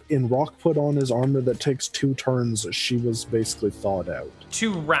woken up and Rock put on his armor that takes 2 turns, she was basically thawed out.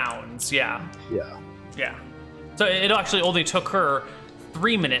 2 rounds, yeah. Yeah. Yeah. So it actually only took her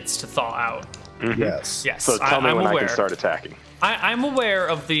 3 minutes to thaw out. Yes. Yes. So tell me I'm when aware. I can start attacking. I'm aware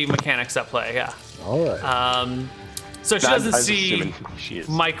of the mechanics at play, yeah. All right. So she doesn't I'm see assuming she is,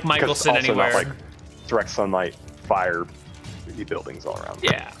 Mike Michelson also anywhere. Not like direct sunlight, fire, buildings all around.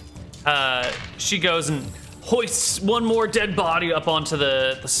 Yeah. She goes and hoists one more dead body up onto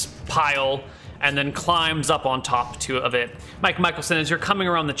the pile and then climbs up on top of it. Mike Michelson, as you're coming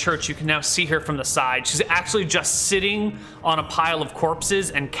around the church, you can now see her from the side. She's actually just sitting on a pile of corpses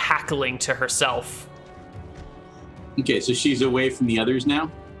and cackling to herself. Okay, so she's away from the others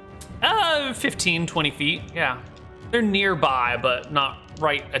now? 15, 20 feet, yeah. They're nearby, but not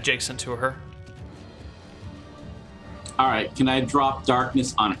right adjacent to her. All right, can I drop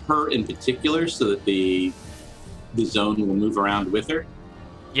darkness on her in particular so that the zone will move around with her?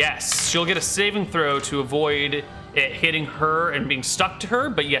 Yes, she'll get a saving throw to avoid it hitting her and being stuck to her,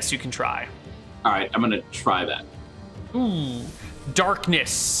 but yes, you can try. All right, I'm going to try that. Ooh,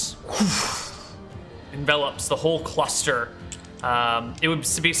 darkness envelops the whole cluster. It would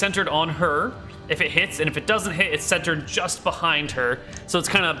be centered on her if it hits, and if it doesn't hit, it's centered just behind her. So it's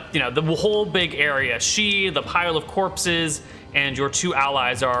kind of, the whole big area. She, the pile of corpses, and your 2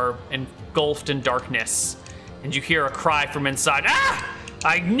 allies are engulfed in darkness. And you hear a cry from inside. Ah!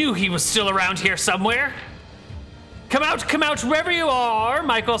 I knew he was still around here somewhere. Come out, wherever you are,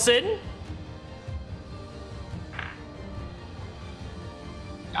 Michelson.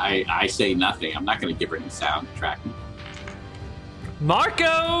 I say nothing. I'm not going to give her any sound to track me.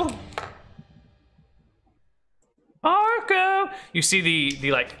 Marco! You see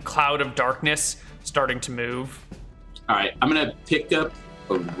the like cloud of darkness starting to move. All right, I'm going to pick up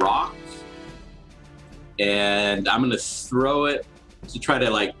a rock and I'm going to throw it to try to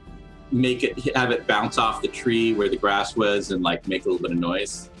like have it bounce off the tree where the grass was and like make a little bit of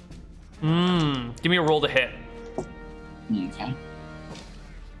noise. Give me a roll to hit. Okay.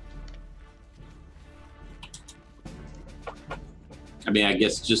 I mean, I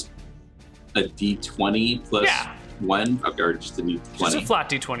guess just a D20 plus one, or just a new 20? Just a flat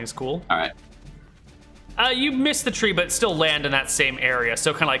d20 is cool. All right. You miss the tree, but still land in that same area.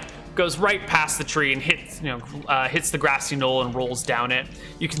 So kind of like goes right past the tree and hits, hits the grassy knoll and rolls down it.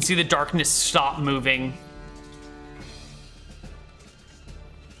 You can see the darkness stop moving.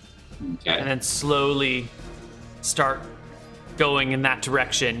 Okay. And then slowly start going in that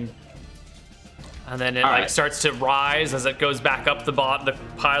direction. And then it starts to rise as it goes back up the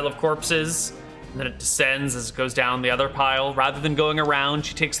pile of corpses. And then it descends as it goes down the other pile. Rather than going around,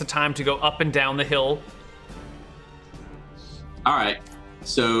 she takes the time to go up and down the hill. All right.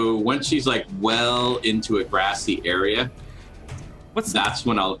 So once she's like well into a grassy area, that's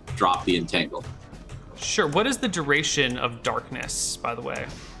when I'll drop the entangle. Sure. What is the duration of darkness, by the way?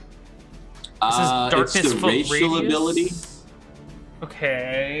 This is darkness it's the racial ability.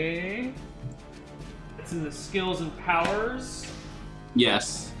 Okay. It's in the skills and powers.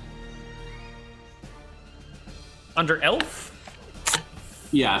 Yes. Under elf?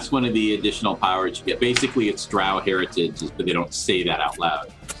 Yeah, it's one of the additional powers you get. Basically, it's drow heritage, but they don't say that out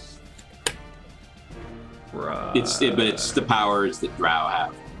loud. Right. But it's the powers that drow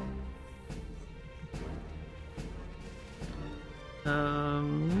have.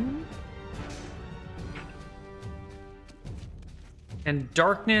 And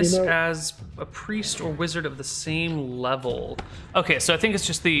darkness as a priest or wizard of the same level. Okay, so I think it's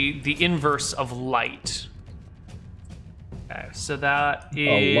just the inverse of light. Okay, so that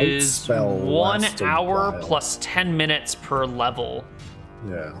is 1 hour plus 10 minutes per level.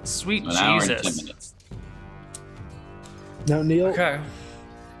 Yeah. Sweet An hour and Jesus. 10 minutes. Now, Neal. Okay.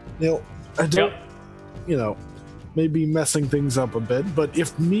 Neal, I don't, maybe messing things up a bit, but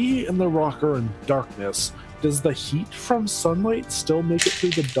if me and the rock are in darkness, does the heat from sunlight still make it through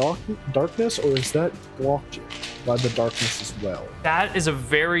the darkness, or is that blocked by the darkness as well? That is a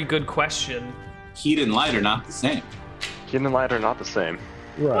very good question. Heat and light are not the same. Heat and light are not the same.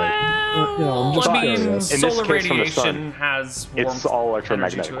 Right. Well, I'm just curious. In Solar this case, from the sun, radiation has warmth. It's all energy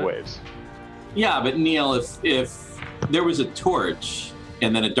electromagnetic to it. waves. Yeah, but Neal, if there was a torch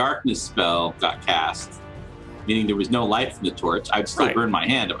and then a darkness spell got cast, meaning there was no light from the torch, I'd still burn my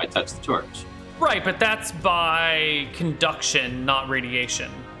hand if I touched the torch. Right, but that's by conduction, not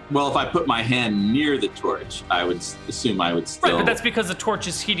radiation. Well, if I put my hand near the torch, I would assume I would still... Right, but that's because the torch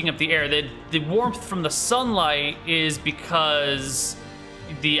is heating up the air. The warmth from the sunlight is because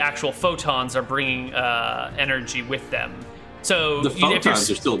the actual photons are bringing energy with them. So the photons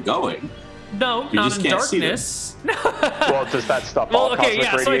are still going. No, you not just in can't see them. darkness. Well, does that stop all cosmic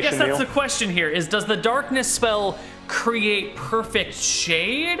radiation, so I guess that's Neal? the question here, is does the darkness spell create perfect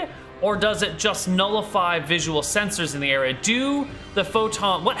shade, or does it just nullify visual sensors in the area?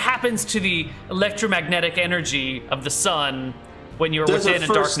 What happens to the electromagnetic energy of the sun when you're within a darkness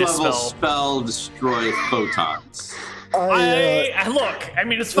Does a first level spell? spell destroy photons? Look, I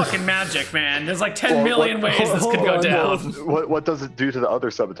mean, it's fucking magic, man. There's like 10 million ways this could go down. What does it do to the other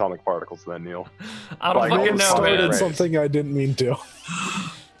subatomic particles then, Neal? I don't fucking know, started man. something I didn't mean to.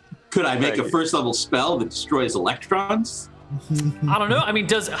 Could I make a first level spell that destroys electrons? I don't know. I mean,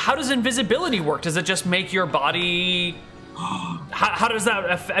 how does invisibility work? Does it just make your body... How does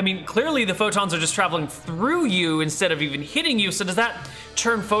that... I mean, clearly the photons are just traveling through you instead of even hitting you. So does that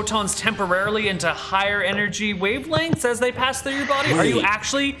turn photons temporarily into higher energy wavelengths as they pass through your body? Are you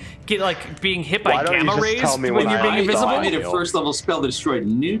actually being hit by gamma rays when you're being invisible? If I made a first level spell that destroyed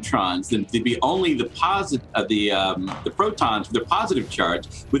neutrons, then it'd be only the protons with their positive charge,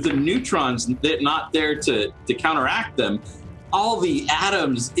 with the neutrons not there to counteract them. All the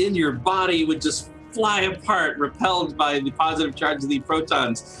atoms in your body would just fly apart, repelled by the positive charge of the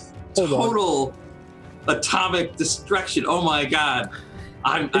protons. Total atomic destruction. Oh my God.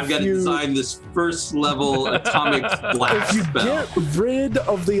 I've got to design this first level atomic blast spell. If you get rid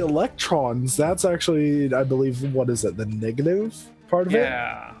of the electrons, that's actually, I believe, the negative part of it?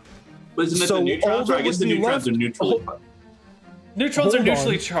 Yeah. But isn't it the neutrons? I guess the neutrons are neutrally. Neutrons are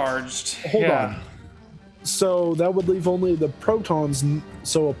neutrally charged. Hold on. So that would leave only the protons,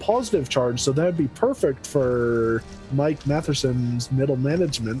 so a positive charge. So that would be perfect for Mike Matherson's middle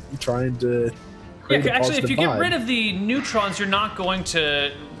management trying to create a actually, if you get vibe. rid of the neutrons, you're not going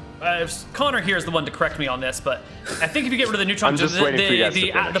to... Connar here is the one to correct me on this, but I think if you get rid of the neutrons,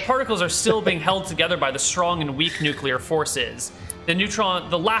 the particles are still being held together by the strong and weak nuclear forces.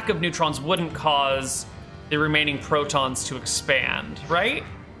 The lack of neutrons wouldn't cause the remaining protons to expand, right?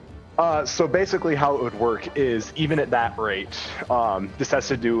 So basically how it would work is, even at that rate, this has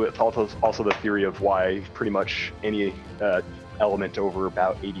to do with also the theory of why pretty much any element over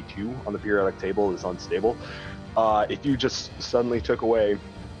about 82 on the periodic table is unstable. If you just suddenly took away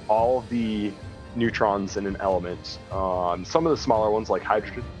all of the neutrons in an element. Some of the smaller ones, like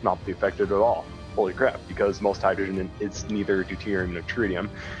hydrogen, not be affected at all. Holy crap, because most hydrogen is neither deuterium nor tritium.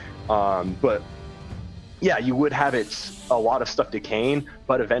 But yeah, you would have a lot of stuff decaying,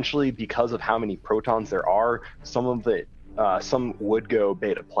 but eventually, because of how many protons there are, some of it, some would go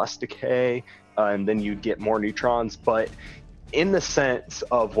beta plus decay, and then you'd get more neutrons. But in the sense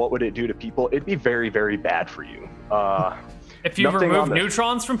of what would it do to people, it'd be very, very bad for you. If you remove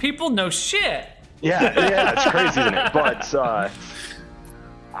neutrons from people, no shit. Yeah, it's crazy, isn't it? But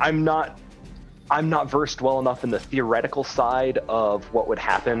I'm not versed well enough in the theoretical side of what would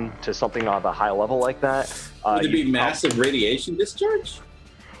happen to something on a high level like that. Would it be massive radiation discharge?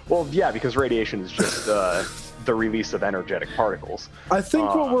 Well, yeah, because radiation is just the release of energetic particles. I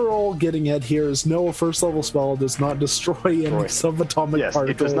think what we're all getting at here is no, a first level spell does not destroy any subatomic particles.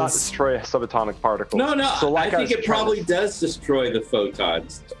 It does not destroy subatomic particles. No, so I think it probably does destroy the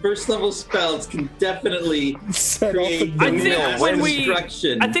photons. First level spells can definitely create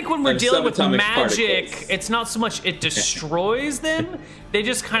destruction. I think when we're dealing with magic, particles. it's not so much it destroys them, they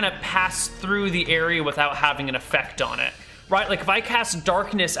just kind of pass through the area without having an effect on it. Right? Like if I cast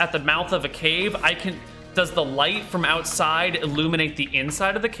darkness at the mouth of a cave, does the light from outside illuminate the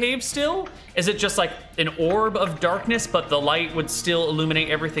inside of the cave still? Is it just like an orb of darkness, but the light would still illuminate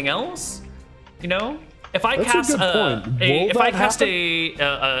everything else? You know? If I cast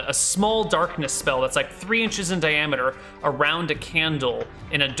a small darkness spell that's like 3 inches in diameter around a candle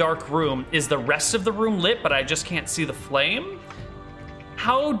in a dark room, is the rest of the room lit, but I just can't see the flame?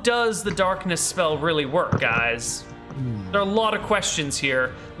 How does the darkness spell really work, guys? There are a lot of questions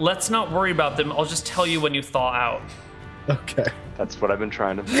here. Let's not worry about them. I'll just tell you when you thaw out. Okay. That's what I've been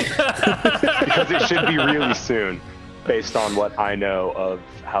trying to do. Because it should be really soon, based on what I know of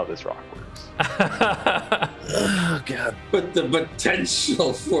how this rock works. Oh, God. But the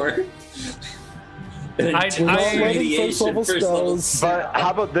potential for radiation first level But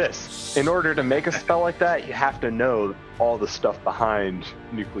how about this? In order to make a spell like that, you have to know all the stuff behind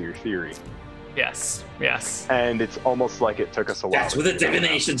nuclear theory. Yes. And it's almost like it took us a while. That's what the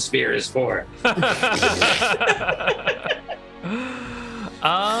divination sphere is for.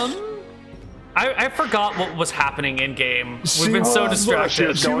 I forgot what was happening in game. We've been so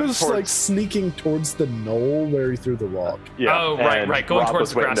distracted. She was like sneaking towards the knoll where he threw the rock. Yeah. Oh, right. Going Rob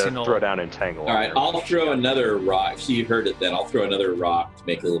towards the grassy to knoll. Throw down Entangle. All right, I'll throw another rock. If you heard it then, I'll throw another rock to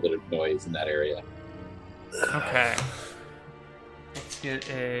make a little bit of noise in that area. Okay. Let's get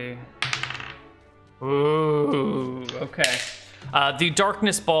a... Ooh, okay. The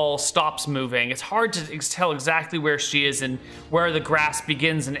darkness ball stops moving. It's hard to tell exactly where she is and where the grass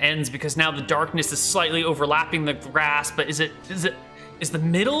begins and ends because now the darkness is slightly overlapping the grass, but is the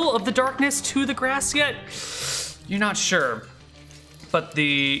middle of the darkness to the grass yet? You're not sure. But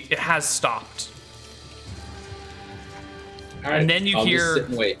it has stopped. All right, and then you I'll hear just sit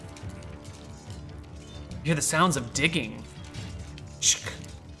and wait. You hear the sounds of digging. Shk.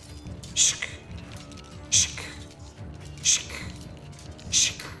 Shk. Shk. Shk.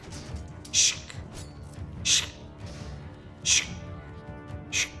 Shk. Shk. Shk. Shk.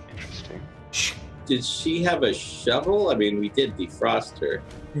 Shk. Interesting. Shk. Did she have a shovel? I mean, we did defrost her.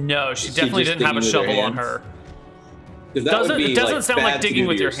 No, she definitely didn't have a shovel on her. It doesn't sound like digging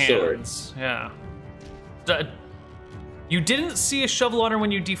with your hands. Yeah. You didn't see a shovel on her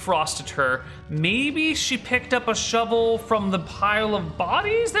when you defrosted her. Maybe she picked up a shovel from the pile of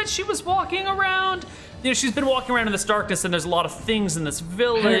bodies that she was walking around. You know, she's been walking around in this darkness, and there's a lot of things in this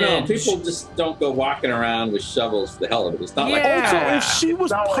village. I don't know. People just don't go walking around with shovels for the hell of it. It's not like Also, if she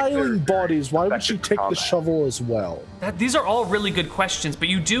was piling bodies, why would she take the shovel as well? These are all really good questions, but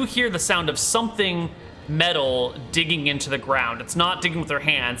you do hear the sound of something metal digging into the ground. It's not digging with her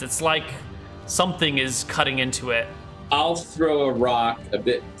hands. It's like something is cutting into it. I'll throw a rock a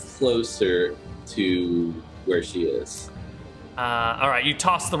bit closer to where she is. All right, you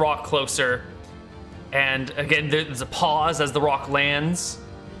toss the rock closer. And again, there's a pause as the rock lands.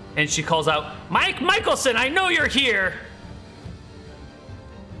 And she calls out, Mike Michelson, I know you're here.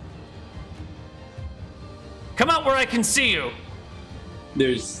 Come out where I can see you.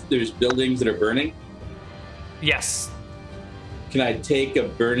 There's buildings that are burning. Yes. Can I take a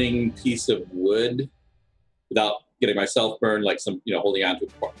burning piece of wood without getting myself burned, like holding on to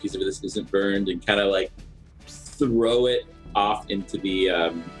a piece of it that isn't burned, and kind of like throw it off into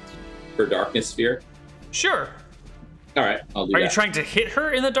the her darkness sphere? Sure. All right, I'll do that. Are you trying to hit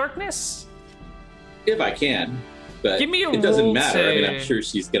her in the darkness? If I can, but give me a it doesn't roll matter. to... I mean, I'm sure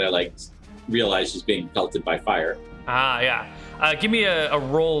she's gonna like realize she's being pelted by fire. Yeah. Give me a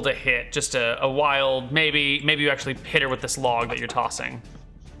roll to hit, just a wild, maybe you actually hit her with this log that you're tossing.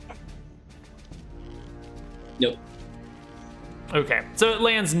 Nope. Okay, so it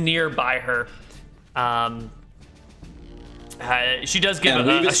lands nearby her. She does give And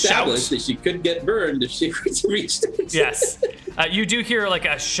we've a shout. established that she could get burned if she were to reach it. Yes. You do hear like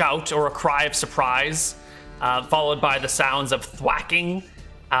a shout or a cry of surprise, followed by the sounds of thwacking,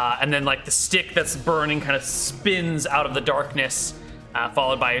 and then like the stick that's burning kind of spins out of the darkness,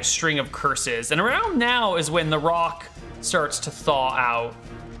 followed by a string of curses. And around now is when the rock starts to thaw out.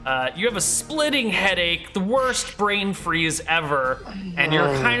 You have a splitting headache, the worst brain freeze ever, and you're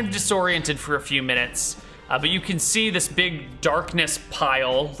kind of disoriented for a few minutes. But you can see this big darkness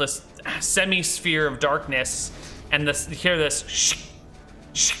pile, this semi-sphere of darkness, and hear this shh,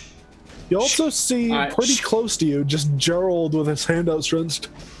 shh. You also see pretty close to you, just Gerald with his hand outstretched.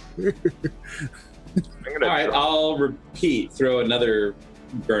 All right, I'll repeat. Throw another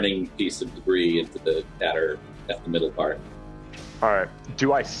burning piece of debris into the tatter at the middle part. All right.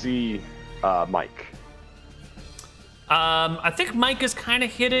 Do I see Mike? I think Mike is kind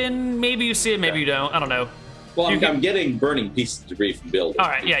of hidden. Maybe you see it, maybe you don't. I don't know. Well, I'm getting burning pieces of debris from buildings. All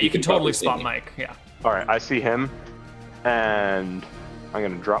right, yeah, you can totally spot Mike. Yeah. All right, I see him, and I'm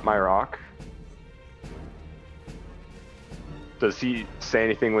gonna drop my rock. Does he say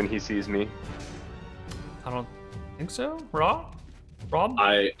anything when he sees me? I don't think so. Rob?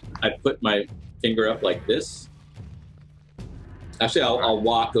 I put my finger up like this. Actually, I'll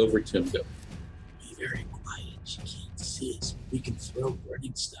walk over to him and go, be very quiet. She can't see us. We can throw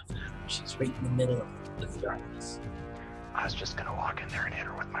burning stuff at her. She's right in the middle of the darkness. I was just gonna walk in there and hit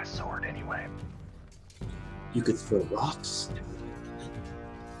her with my sword anyway. You could throw rocks.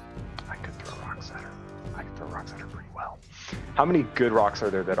 I could throw rocks at her. I could throw rocks at her pretty well. How many good rocks are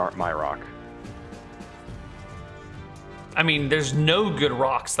there that aren't my rock? I mean, there's no good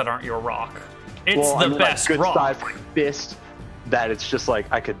rocks that aren't your rock. It's the best good rock. Size fist that it's just like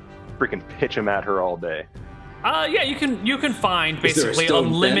I could freaking pitch him at her all day. Yeah, you can find basically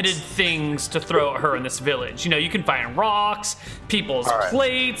unlimited things to throw at her in this village. You know, you can find rocks, people's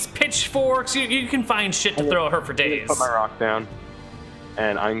plates, pitchforks. You can find shit to throw at her for days. Put my rock down,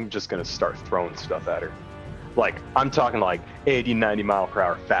 and I'm just gonna start throwing stuff at her. Like, I'm talking like 80, 90 mile per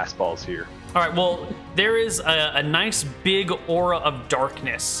hour fastballs here. All right, well, there is a nice big aura of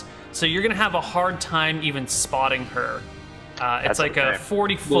darkness, so you're gonna have a hard time even spotting her. It's like a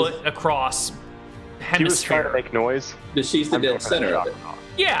 40-foot across hemisphere. She was trying to make noise. But she's the dead center of it.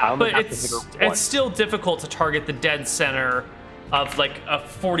 Yeah, but it's still difficult to target the dead center of like a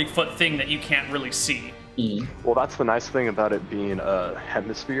 40-foot thing that you can't really see. Mm. Well, that's the nice thing about it being a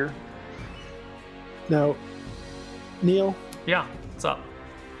hemisphere. Now, Neal? Yeah, what's up?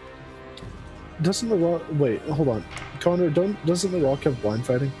 Doesn't the rock... Wait, hold on. Connar, doesn't the rock have blind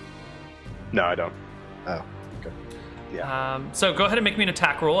fighting? No, I don't. Oh, okay. Yeah. So go ahead and make me an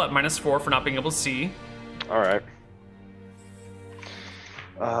attack roll at -4 for not being able to see. All right.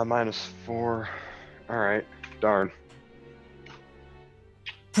 -4. All right. Darn.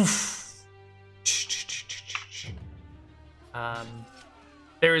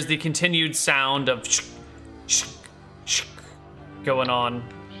 There is the continued sound of going on.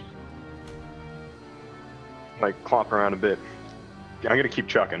 Like, clomp around a bit. I'm gonna keep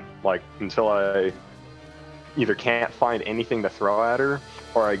chucking, like, until I either can't find anything to throw at her,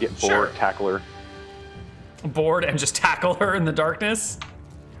 or I get bored, tackle her. Bored and just tackle her in the darkness?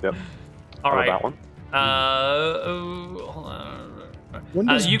 Yep. All right. That one. Hold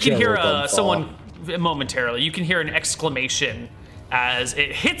on. You can hear someone momentarily. You can hear an exclamation as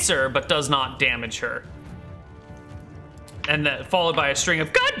it hits her but does not damage her. And that followed by a string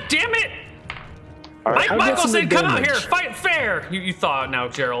of "God damn it!" Right. Michael said, "Come out here, fight fair." You thaw now,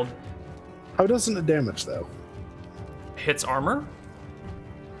 Gerald. How doesn't it damage though? Hits armor.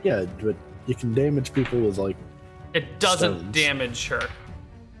 Yeah, but you can damage people with like. It doesn't stones. damage her.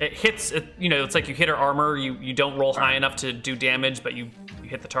 It hits. You know, it's like you hit her armor. You don't roll high enough to do damage, but you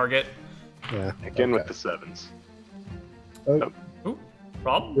hit the target. Yeah. Again with the 7s. Oh, Ooh,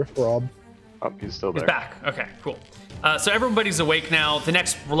 Rob. Rob. Oh, he's still He's there. back. Okay, cool. So everybody's awake now. The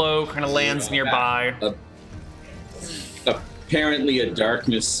next blow kind of lands nearby. Apparently, a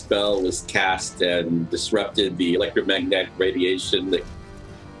darkness spell was cast and disrupted the electromagnetic radiation that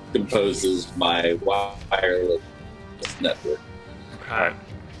composes my wireless network. Okay.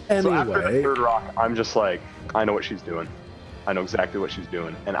 So after the Anyway, third rock, I'm just like, I know what she's doing. I know exactly what she's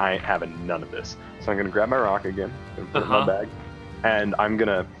doing, and I ain't having none of this. So I'm gonna grab my rock again, gonna put it in my bag, and I'm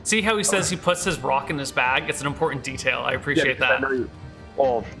gonna... See how he says he puts his rock in his bag? It's an important detail. I appreciate that.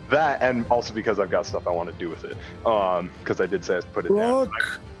 Well, that, and also because I've got stuff I want to do with it. Because I did say I put it down.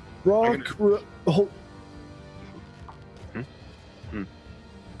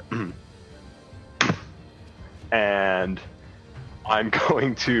 and I'm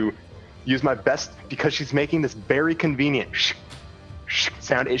going to use my best, because she's making this very convenient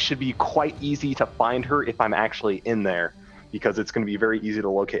sound. It should be quite easy to find her if I'm actually in there, because it's going to be very easy to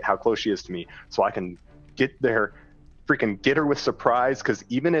locate how close she is to me, so I can get there, freaking get her with surprise, because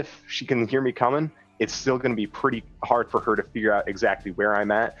even if she can hear me coming, it's still going to be pretty hard for her to figure out exactly where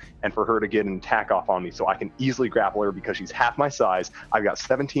I'm at, and for her to get an attack off on me. So I can easily grapple her because she's half my size. I've got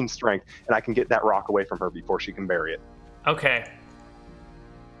 17 strength, and I can get that rock away from her before she can bury it. Okay.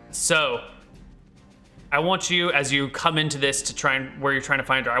 So, I want you, as you come into this to try and where you're trying to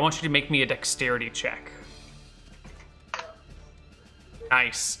find her, I want you to make me a dexterity check.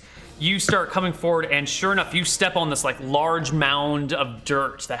 Nice. You start coming forward, and sure enough, you step on this like large mound of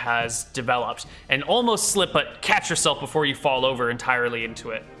dirt that has developed, and almost slip, but catch yourself before you fall over entirely into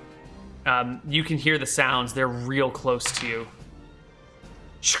it. You can hear the sounds; they're real close to you.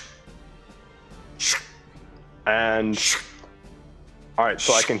 And all right,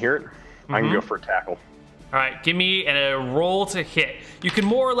 so I can hear it. I can go for a tackle. All right, give me a roll to hit. You can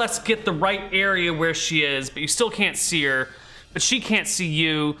more or less get the right area where she is, but you still can't see her. But she can't see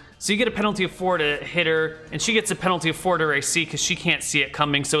you, so you get a penalty of 4 to hit her, and she gets a penalty of 4 to her AC because she can't see it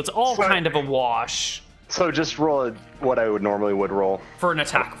coming, so it's all kind of a wash. So just roll what I would normally roll. For an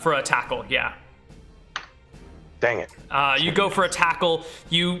attack, for a tackle, yeah. Dang it. You go for a tackle,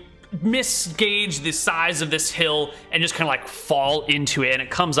 you misgauge the size of this hill, and just kind of like fall into it, and it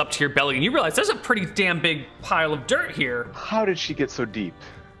comes up to your belly, and you realize there's a pretty damn big pile of dirt here. How did she get so deep?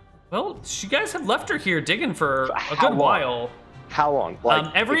 Well, you guys have left her here digging for a good while. How long?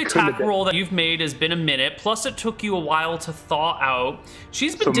 Like, every attack roll that you've made has been a minute, plus it took you a while to thaw out.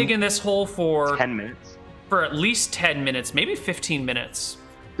 She's been digging this hole for 10 minutes? For at least 10 minutes, maybe 15 minutes.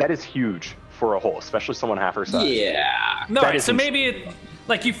 That is huge for a hole, especially someone half her size. Yeah. No, right, so maybe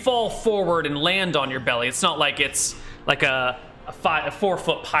like you fall forward and land on your belly. It's not like it's like a 4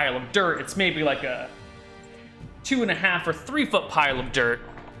 foot pile of dirt. It's maybe like a 2.5 or 3 foot pile of dirt.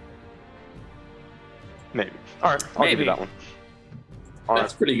 Maybe. All right, I'll give you that one.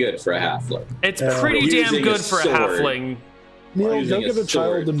 That's pretty good for a halfling. It's pretty damn good for a halfling. Neal, go get a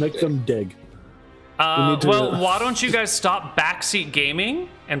child and make them dig. Well, why don't you guys stop backseat gaming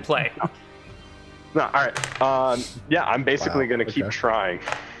and play? No, all right. Yeah, I'm basically going to keep trying.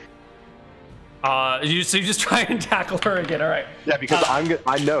 So you just try and tackle her again, all right. Yeah, because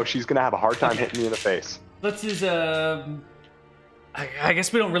I know she's going to have a hard time hitting me in the face. Let's use I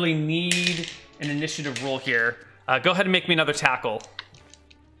guess we don't really need an initiative roll here. Go ahead and make me another tackle.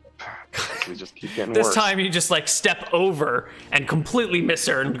 We just keep getting this worse. time you just like step over and completely miss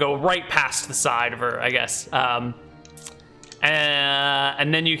her and go right past the side of her, I guess. And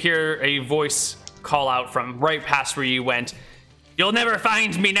then you hear a voice call out from right past where you went. You'll never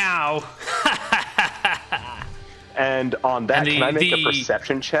find me now. And on that, can I make a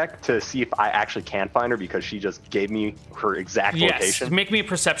perception check to see if I actually can find her, because she just gave me her exact location? Yes, make me a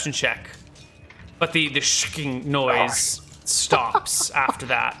perception check. But the shicking noise stops after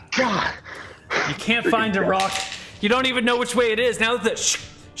that. God. You can't find a rock. You don't even know which way it is. Now that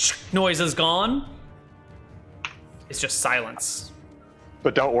the noise is gone, it's just silence.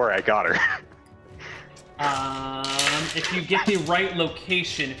 But don't worry, I got her. If you get the right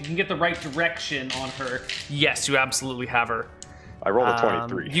location, if you can get the right direction on her, yes, you absolutely have her. I rolled a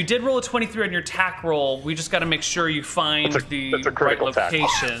 23. You did roll a 23 on your tack roll. We just got to make sure you find the right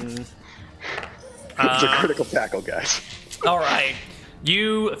location. It's a critical tackle, guys. All right.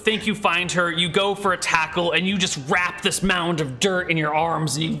 You think you find her, you go for a tackle, and you just wrap this mound of dirt in your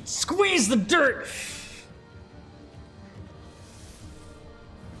arms, and you squeeze the dirt.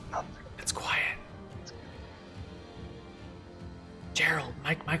 It's quiet. Gerald,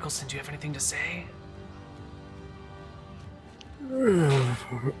 Mike Michelson, do you have anything to say?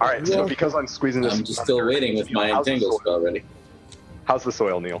 All right, so because I'm squeezing this... I'm just still waiting with my entangle spell ready. How's the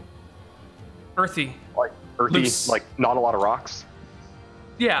soil, Neal? Earthy. Like earthy, Loose. like not a lot of rocks?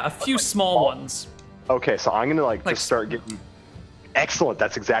 Yeah, a few small ones. Okay, so I'm gonna like just start getting... Excellent,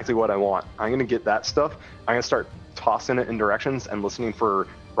 that's exactly what I want. I'm gonna get that stuff. I'm gonna start tossing it in directions and listening for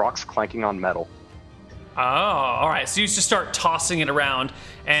rocks clanking on metal. Oh, all right. So you just start tossing it around,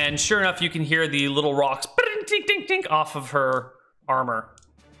 and sure enough, you can hear the little rocks tink, tink, tink, off of her armor.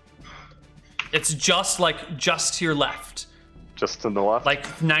 It's just to your left. Just to the left?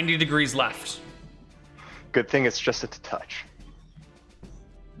 Like 90 degrees left. Good thing it's just at the touch.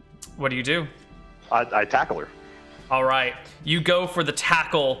 What do you do? I tackle her. All right. You go for the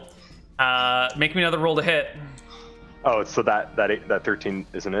tackle. Make me another roll to hit. Oh, so that 13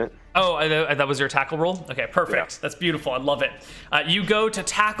 isn't it? Oh, that was your tackle roll? Okay, perfect. Yeah. That's beautiful. I love it. You go to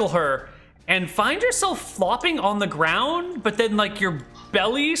tackle her, and find yourself flopping on the ground, but then like your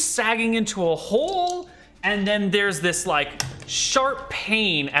belly sagging into a hole, and then there's this like sharp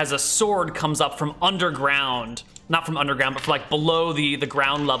pain as a sword comes up from underground. Not from underground, but from like below the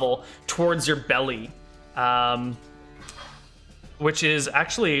ground level towards your belly. Which is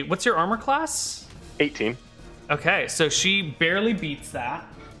actually, what's your armor class? 18. Okay, so she barely beats that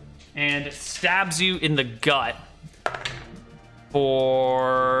and stabs you in the gut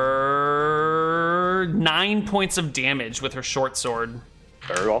for 9 points of damage with her short sword.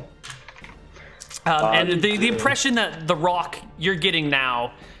 Very well. And the impression that the rock you're getting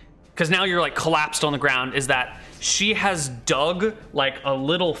now, because now you're like collapsed on the ground, is that she has dug like a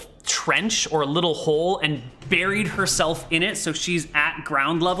little trench or a little hole and buried herself in it, so she's at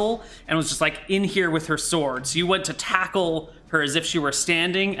ground level and was just like in here with her sword. So you went to tackle her as if she were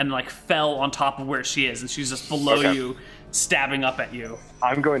standing and like fell on top of where she is, and she's just below you, stabbing up at you.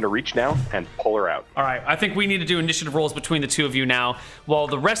 I'm going to reach now and pull her out. All right, I think we need to do initiative rolls between the two of you now. While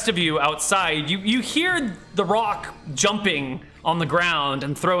the rest of you outside, you hear the rock jumping on the ground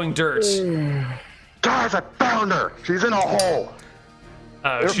and throwing dirt. Guys, I found her. She's in a hole.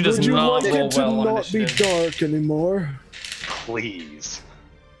 She does Would you not like roll it to well on not be initiative. dark anymore? Please.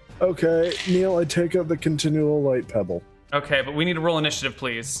 Okay, Neal, I take up the continual light pebble. Okay, but we need to roll initiative,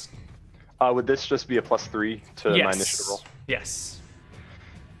 please. Would this just be a +3 to my initiative roll? Yes.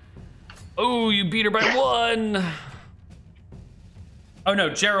 Oh, you beat her by 1. Oh no,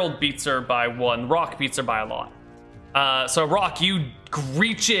 Gerald beats her by 1. Rock beats her by a lot. So Rock, you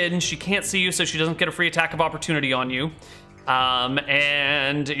reach in. She can't see you, so she doesn't get a free attack of opportunity on you.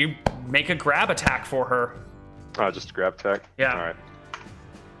 And you make a grab attack for her. Just a grab attack? Yeah. All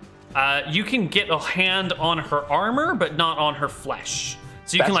right. You can get a hand on her armor, but not on her flesh.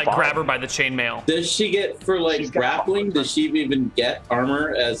 So you can That's like grab fine. her by the chainmail. Does she get for like She's got grappling? armor. Does she even get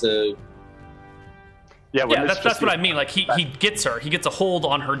armor as a? Yeah, Yeah, that's what I mean. Like he gets her. He gets a hold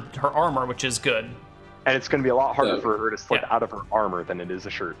on her armor, which is good. And it's going to be a lot harder Yeah. for her to slip Yeah. out of her armor than it is a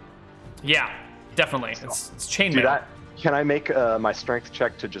shirt. Yeah, definitely. It's chainmail. Do that. Can I make my strength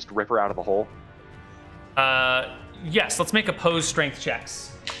check to just rip her out of the hole? Yes, let's make opposed strength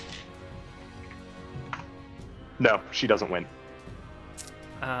checks. No, she doesn't win.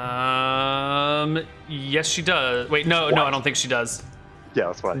 Yes, she does. Wait, no, I don't think she does. Yeah,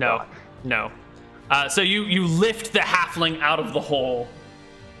 that's what I No, thought. no. So you lift the halfling out of the hole.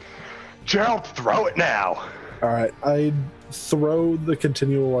 Gerald, throw it now. All right, I throw the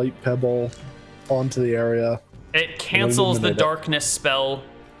continual light pebble onto the area. It cancels the Illuminate it. darkness spell.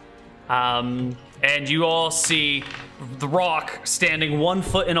 And you all see the rock standing 1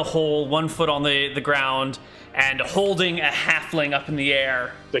 foot in a hole, 1 foot on the ground, and holding a halfling up in the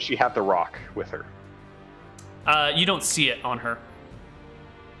air. Does she have the rock with her? You don't see it on her.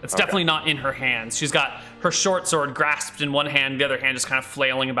 It's definitely not in her hands. She's got her short sword grasped in one hand, the other hand just kind of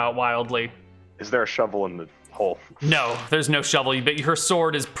flailing about wildly. Is there a shovel in the hole? No, there's no shovel, but her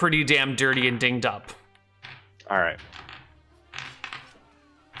sword is pretty damn dirty and dinged up. All right.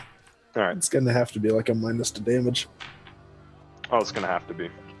 All right. It's gonna have to be like a minus to damage. Oh, it's going to have to be.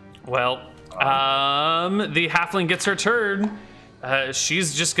 Well, the halfling gets her turn.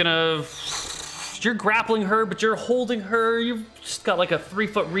 She's just gonna... You're grappling her, but you're holding her. You've just got like a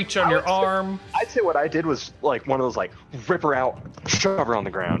 3-foot reach on your arm. I'd say what I did was like one of those like rip her out, shove her on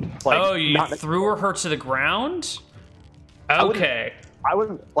the ground. Like, Oh, you not- threw her to the ground? Okay. I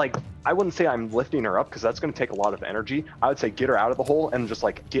wouldn't say I'm lifting her up because that's going to take a lot of energy. I would say get her out of the hole and just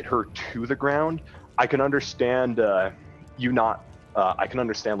like get her to the ground. I can understand I can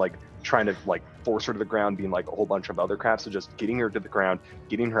understand like trying to like force her to the ground being like a whole bunch of other crap. So just getting her to the ground,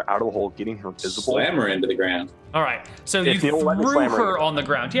 getting her out of the hole, getting her visible. Slam her into the ground. All right. So If you you'll let me threw slam her her into on the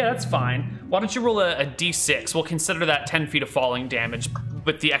ground. Yeah, that's fine. Why don't you roll a d6? We'll consider that 10 feet of falling damage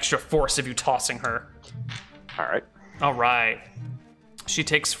with the extra force of you tossing her. All right. All right. She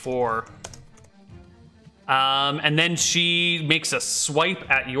takes 4. And then she makes a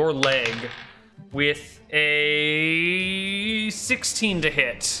swipe at your leg with a 16 to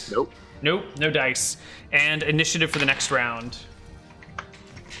hit. Nope. Nope, no dice. And initiative for the next round.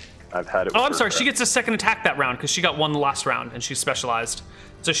 I've had it. Oh, with I'm her sorry. crap. She gets a second attack that round because she got 1 the last round and she's specialized.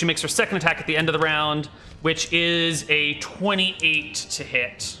 So she makes her second attack at the end of the round, which is a 28 to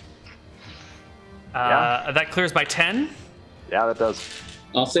hit. Yeah. That clears by 10. Yeah, that does.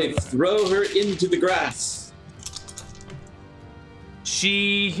 I'll say throw her into the grass.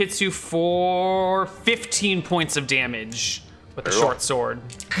 She hits you for 15 points of damage with the Very short well. sword.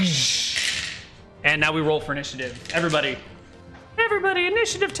 And now we roll for initiative. Everybody,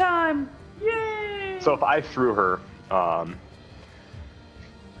 initiative time! Yay! So if I threw her,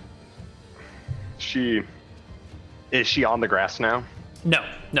 she on the grass now? No,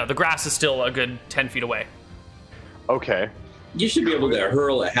 the grass is still a good 10 feet away. Okay. You should be able to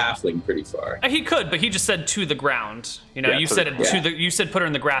hurl a halfling pretty far. He could, but he just said to the ground. You know, Yeah, you to said the it ground. to the. You said put her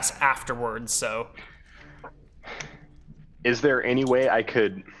in the grass afterwards. So Is there any way I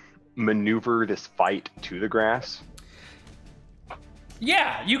could maneuver this fight to the grass?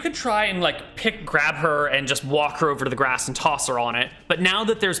 yeah, you could try and like grab her and just walk her over to the grass and toss her on it. But now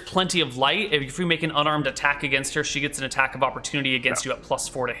that there's plenty of light, if we make an unarmed attack against her, she gets an attack of opportunity against you at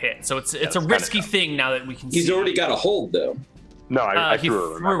 +4 to hit. So it's a risky thing now that we can. He's see. already got a hold though. No, I He threw her. threw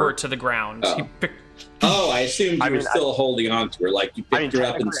her remember? to the ground. Oh. He picked. Oh, I assumed you I were mean, still holding on to her, like you picked her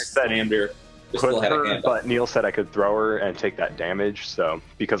up and technically I said slammed her. You still Put had a her, hand up. but Neal said I could throw her and take that damage. So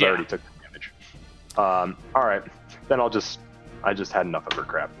because I Yeah. already took the damage. All right, then I just had enough of her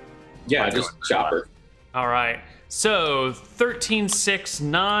crap. Yeah, Fine. just chop her. All right. So 13, 6,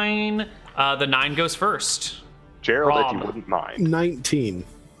 9. The 9 goes first. Gerald, if Rob. you wouldn't mind. 19.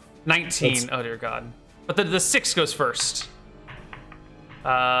 19. That's- Oh dear God. But the 6 goes first.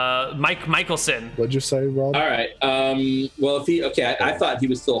 Michelson. What'd you say, Rob? All right. Well, if he I thought he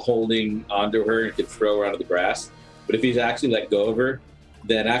was still holding onto her and could throw her onto the grass. But if he's actually let go of her,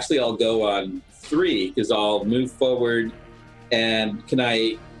 then actually I'll go on 3 because I'll move forward. And can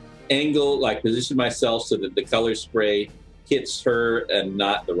I position myself so that the color spray hits her and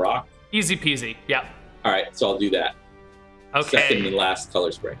not the rock? Easy peasy. Yep. All right, so I'll do that. Okay. Second and last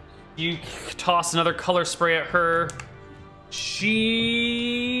color spray. You toss another color spray at her.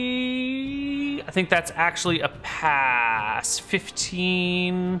 I think that's actually a pass.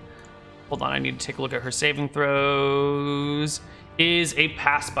 15. Hold on, I need to take a look at her saving throws. Is a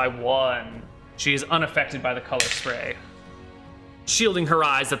pass by 1. She is unaffected by the color spray, shielding her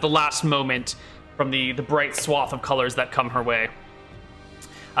eyes at the last moment from the bright swath of colors that come her way.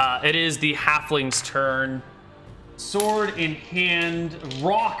 It is the halfling's turn. Sword in hand,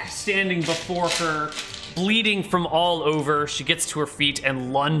 rock standing before her, bleeding from all over. She gets to her feet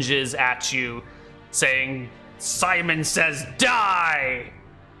and lunges at you, saying, "Simon says die!"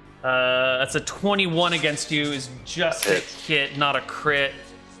 That's a 21 against you, is just a hit, not a crit.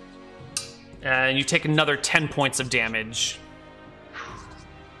 And you take another 10 points of damage.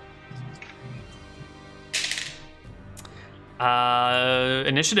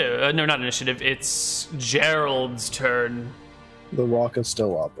 Initiative. No, not initiative. It's Gerald's turn. The rock is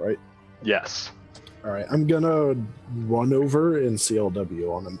still up, right? Yes. All right, I'm gonna run over and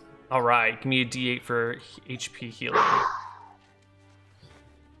CLW on him. All right, give me a D8 for HP healing.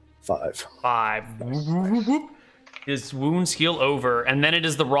 5. 5. His wounds heal over, and then it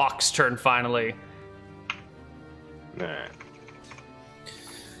is the rock's turn finally. Nah.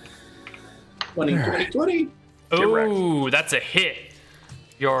 20. Oh, that's a hit.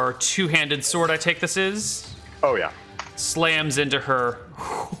 Your two-handed sword, I take this is, Oh yeah. slams into her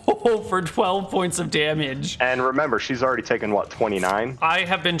for 12 points of damage. And remember, she's already taken what, 29? I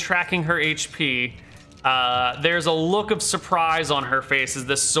have been tracking her HP. There's a look of surprise on her face as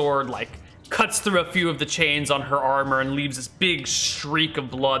this sword cuts through a few of the chains on her armor and leaves this big streak of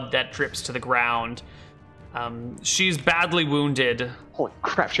blood that drips to the ground. She's badly wounded. Holy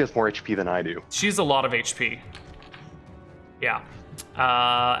crap, she has more HP than I do. She's a lot of HP. Yeah.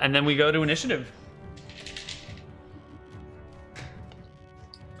 And then we go to initiative.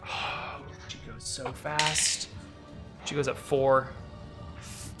 Oh, she goes so fast. She goes at 4.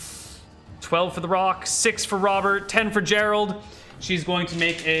 12 for the rock, 6 for Robert, 10 for Gerald. She's going to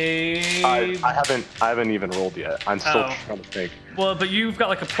make a... I haven't even rolled yet. I'm still Oh. trying to think. Well, but you've got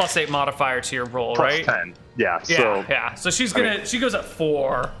like a +8 modifier to your roll, Plus right? 10. Yeah, Yeah, so yeah. So she's I gonna. mean- She goes at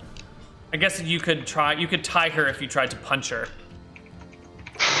 4. I guess you could try. You could tie her if you tried to punch her.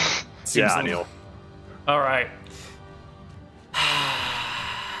 Seems yeah, a- Neal. All right.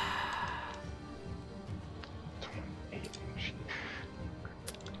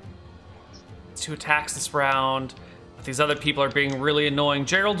 Two attacks this round. But these other people are being really annoying.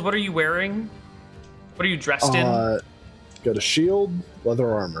 Gerald, what are you wearing? What are you dressed in? Got a shield,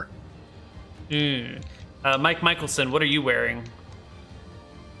 leather armor. Mike Michelson, what are you wearing?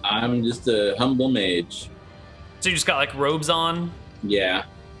 I'm just a humble mage. So you just got like robes on? Yeah.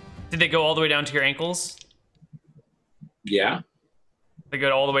 Did they go all the way down to your ankles? Yeah. They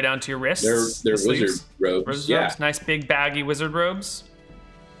go all the way down to your wrists? They're the sleeves? wizard robes. Wizard Yeah. robes? Nice big baggy wizard robes.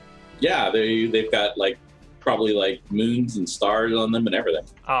 Yeah, they've got probably moons and stars on them and everything.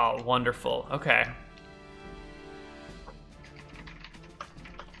 Oh, wonderful. Okay.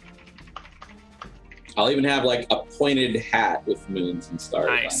 I'll even have a pointed hat with moons and stars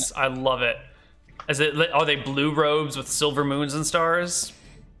Nice. on it. I love it. Are they blue robes with silver moons and stars?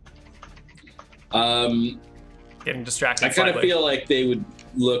 Getting distracted. I kind of feel like they would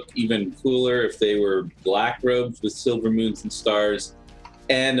look even cooler if they were black robes with silver moons and stars,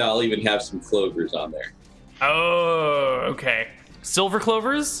 and I'll even have some clovers on there. Oh, okay. Silver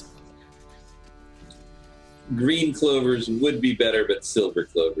clovers? Green clovers would be better, but silver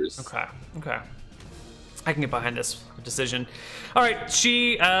clovers. Okay. I can get behind this decision. All right,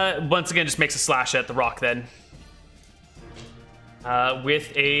 she once again just makes a slash at the rock then.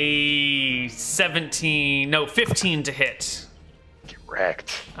 With a 15 to hit.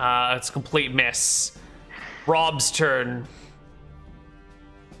 Correct. It's a complete miss. Rob's turn.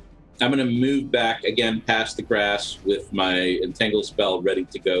 I'm going to move back again past the grass with my entangle spell ready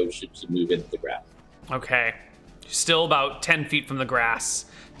to go should she move into the grass. Okay. Still about 10 feet from the grass.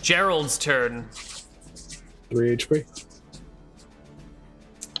 Gerald's turn. 3 HP.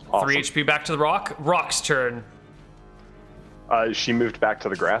 Awesome. 3 HP back to the rock. Rock's turn. She moved back to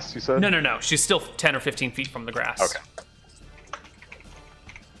the grass, you said? No. She's still 10 or 15 feet from the grass. Okay.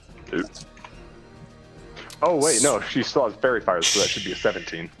 Oops. Oh, wait, no. She still has fairy fire, so that should be a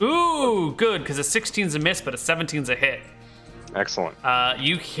 17. Ooh, good, because a 16's a miss, but a 17's a hit. Excellent.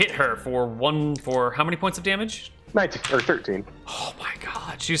 You hit her for how many points of damage? 19, or 13. Oh my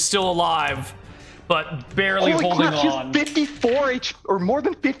god, she's still alive, but barely Holy holding crap, on. she's 54 HP, or more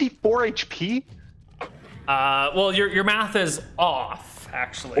than 54 HP? Well, your math is off,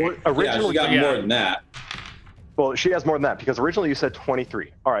 actually. Or originally, she got more than that. Well, she has more than that, because originally you said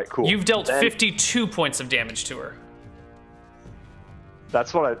 23. All right, cool. You've dealt Then- 52 points of damage to her.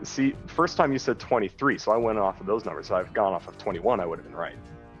 That's what I see. First time you said 23, so I went off of those numbers. So I've gone off of 21. I would have been right.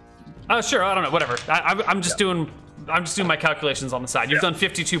 Sure, I don't know, whatever. I'm just doing my calculations on the side. You've done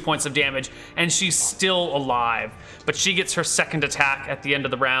 52 points of damage, and she's still alive. But she gets her second attack at the end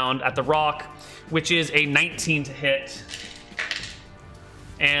of the round at the rock, which is a 19 to hit.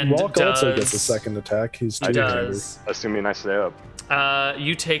 And Rock also gets a second attack. He's two-handed. Assuming I stay up.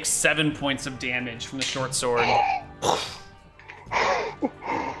 You take 7 points of damage from the short sword.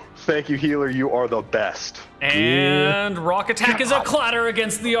 Thank you, healer. You are the best. And rock attack is a clatter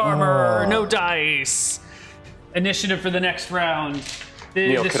against the armor. No dice. Initiative for the next round.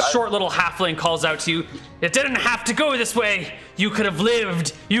 Neal, This short little halfling calls out to you. It didn't have to go this way. You could have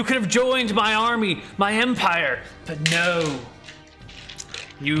lived. You could have joined my army, my empire. But no.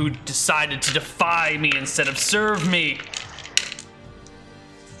 You decided to defy me instead of serve me.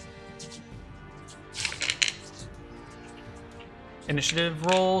 Initiative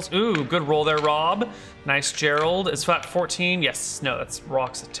rolls. Ooh, good roll there, Rob. Nice, Gerald. Is that 14? Yes. No, that's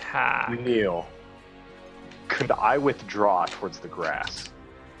Rock's attack. Neal, could I withdraw towards the grass?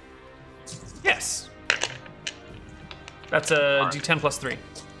 Yes. That's a D10 plus 3.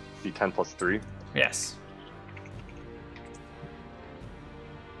 D10 plus 3? Yes.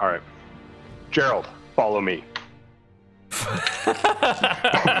 All right. Gerald, follow me.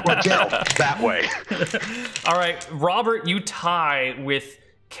 Well, Gerald, that way. All right, Robert, you tie with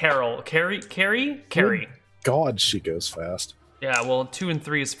Carol. Carrie? God, she goes fast. Yeah, well, 2 and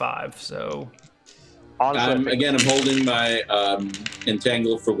 3 is 5, so... Honestly, I'm holding my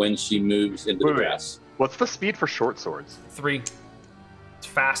entangle for when she moves into the grass. What's the speed for short swords? 3. It's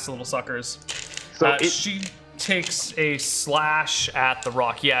fast little suckers. So she takes a slash at the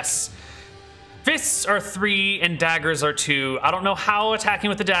rock, yes. Fists are 3 and daggers are 2. I don't know how attacking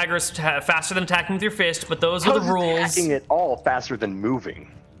with the dagger is faster than attacking with your fist, but those are the rules. Attacking it all faster than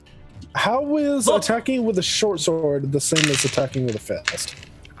moving? How is attacking with a short sword the same as attacking with a fist?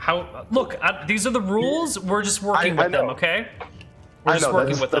 Look, these are the rules. We're just working with them, okay? We're just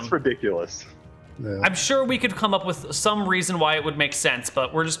working with them. That's ridiculous. Yeah. I'm sure we could come up with some reason why it would make sense,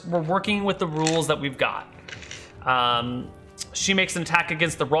 but we're working with the rules that we've got. She makes an attack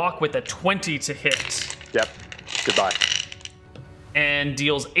against the rock with a 20 to hit. Yep. Goodbye. And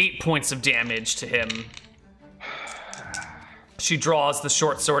deals 8 points of damage to him. She draws the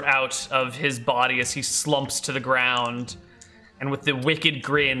short sword out of his body as he slumps to the ground, and with the wicked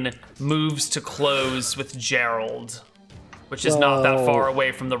grin, moves to close with Gerald, which is not that far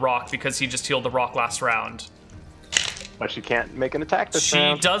away from the rock because he just healed the rock last round. But she can't make an attack this She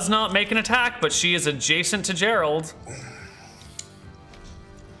round. does not make an attack, but she is adjacent to Gerald.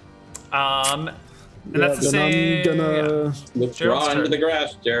 And that's the same. I'm gonna... Withdraw into the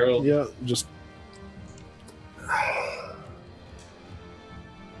grass, Gerald. Yeah, just...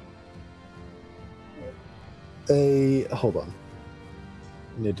 Hold on.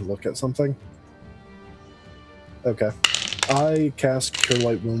 I need to look at something. Okay. I cast Cure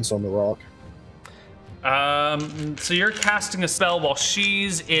Light Wounds on the rock. So you're casting a spell while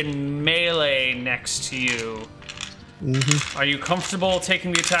she's in melee next to you. Are you comfortable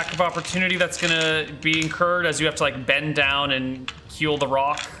taking the attack of opportunity that's gonna be incurred as you have to like bend down and heal the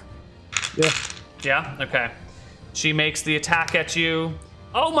rock? Yeah. Yeah? Okay. She makes the attack at you.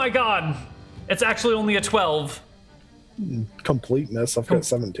 Oh my god! It's actually only a 12. Complete miss. I've got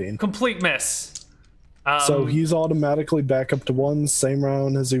 17. Complete miss. So he's automatically back up to 1. Same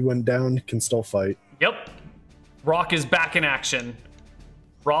round as he went down. Can still fight. Yep. Rock is back in action.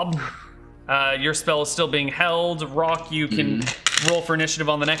 Rob, your spell is still being held. Rock, you can roll for initiative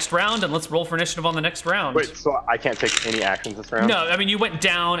on the next round, and let's roll for initiative on the next round. Wait, so I can't take any actions this round? No, I mean, you went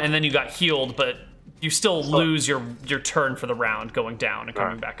down and then you got healed, but you still lose your turn for the round going down and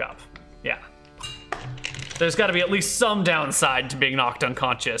coming back up. Yeah. There's got to be at least some downside to being knocked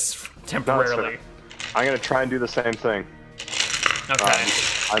unconscious temporarily. I'm going to try and do the same thing. Okay.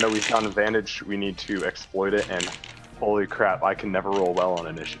 I know we found advantage. We need to exploit it, and holy crap, I can never roll well on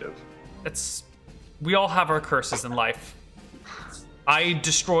initiative. We all have our curses in life. I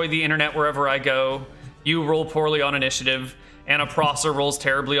destroy the internet wherever I go. You roll poorly on initiative. Anna Prosser rolls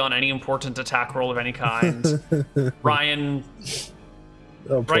terribly on any important attack roll of any kind. Ryan...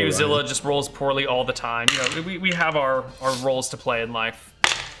 Ryuzilla just rolls poorly all the time. You know, we have our roles to play in life.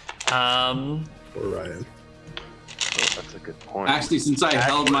 Poor Ryan. Oh, that's a good point. Actually, since I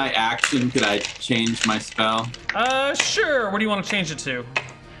held my action, could I change my spell? Sure. What do you want to change it to?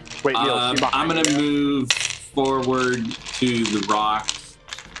 Wait, Neal, I'm going to move forward to the rock.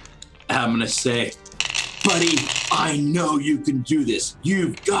 I'm going to say, buddy, I know you can do this.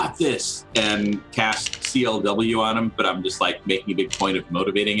 You've got this. And cast CLW on him, but I'm just like making a big point of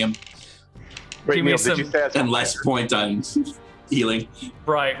motivating him. Wait, Neal, did you say that's and less point on healing.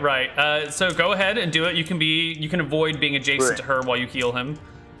 Right. So go ahead and do it. You can avoid being adjacent to her while you heal him.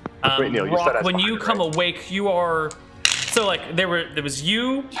 Wait, Neal, you said Rock, that's when you behind, come right? awake, you are so like there was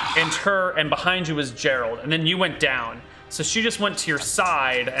you and her, and behind you was Gerald, and then you went down. So she just went to your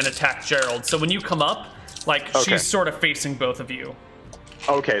side and attacked Gerald. So when you come up, like she's sort of facing both of you.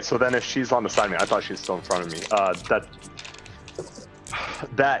 Okay, so then if she's on the side of me, I thought she was still in front of me.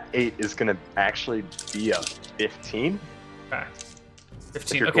 That 8 is going to actually be a 15. Okay.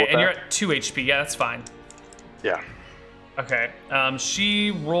 15. You're Okay, cool with and you're that? at 2 HP. Yeah, that's fine. Yeah. Okay.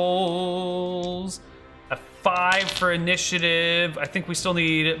 She rolls a 5 for initiative. I think we still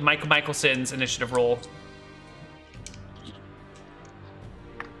need Mike Michelson's initiative roll.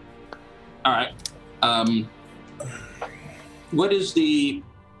 All right. What is the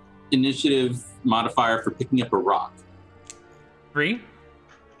initiative modifier for picking up a rock? 3.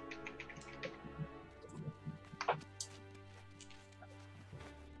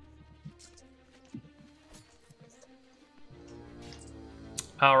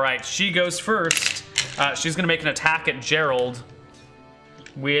 All right, she goes first. She's going to make an attack at Gerald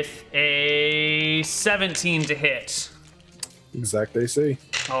with a 17 to hit. Exact AC.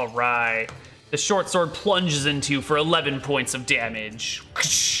 All right. The short sword plunges into you for 11 points of damage.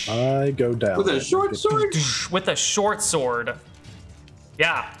 I go down. With a short sword? With a short sword.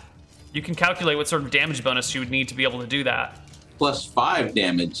 Yeah. You can calculate what sort of damage bonus you would need to be able to do that. Plus 5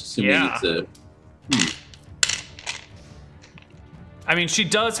 damage, assuming Yeah. it's a... I mean, she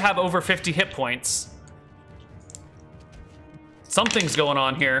does have over 50 hit points. Something's going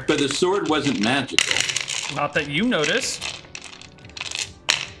on here. But the sword wasn't magical. Not that you notice.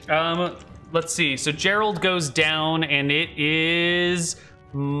 Let's see. So Gerald goes down, and it is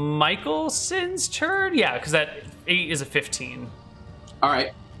Michelson's turn? Yeah, because that 8 is a 15. All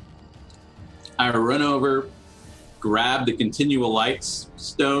right. I run over, grab the continual lights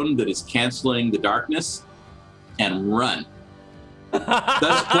stone that is canceling the darkness, and run.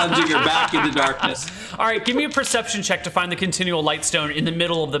 Thus plunging her back into darkness. All right, give me a perception check to find the continual light stone in the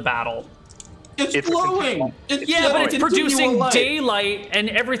middle of the battle. It's glowing. Yeah, but it's Continual producing light. daylight, and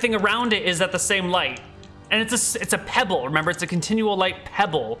everything around it is at the same light. And it's a pebble. Remember, it's a continual light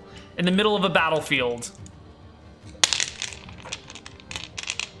pebble in the middle of a battlefield.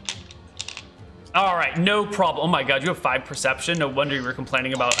 All right, no problem. Oh my god, you have 5 perception. No wonder you were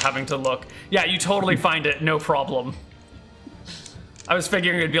complaining about having to look. Yeah, you totally find it, no problem. I was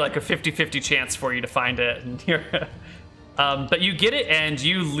figuring it'd be like a 50-50 chance for you to find it. And you're, but you get it, and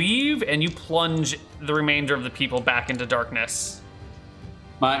you leave, and you plunge the remainder of the people back into darkness.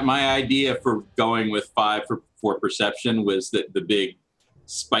 My idea for going with 5 for perception was that the big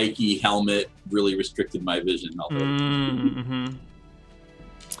spiky helmet really restricted my vision. Mm-hmm.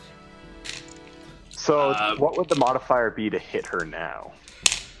 So what would the modifier be to hit her now?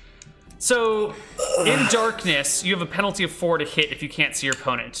 So, in darkness, you have a penalty of 4 to hit if you can't see your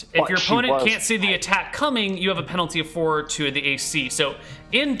opponent. If your opponent can't see the attack coming, you have a penalty of 4 to the AC. So,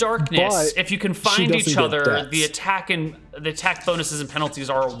 in darkness, if you can find each other, the attack bonuses and penalties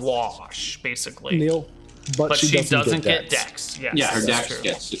are a wash, basically. Neal, but she doesn't get Dex. Yes, Yeah, her Dex true.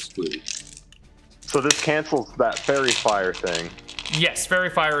 gets excluded. So this cancels that fairy fire thing. Yes, fairy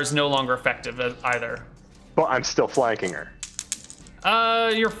fire is no longer effective either. But I'm still flanking her.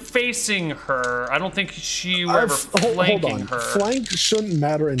 You're facing her. I don't think you were ever flanking her. Flank shouldn't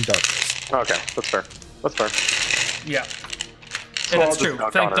matter in darkness. Okay, that's fair. That's fair. Yeah. So That's I'll just true.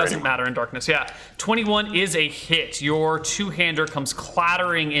 knock Flank on her doesn't matter in darkness. Yeah. 21 is a hit. Your two-hander comes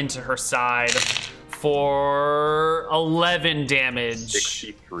clattering into her side for 11 damage.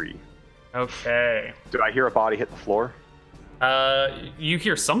 63. Okay. Did I hear a body hit the floor? You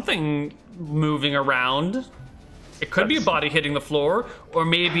hear something moving around. It could be a body hitting the floor, or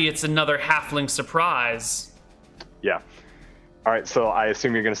maybe it's another halfling surprise. Yeah. All right, so I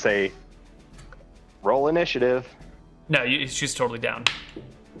assume you're going to say, roll initiative. No, she's totally down.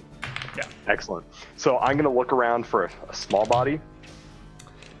 Yeah. Excellent. So I'm going to look around for a small body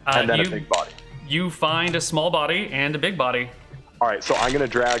and then a big body. You find a small body and a big body. All right, so I'm going to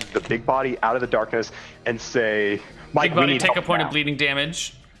drag the big body out of the darkness and say, Mike, Big body, we need take a help point now. of bleeding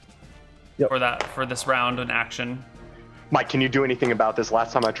damage for this round in action. Mike, can you do anything about this?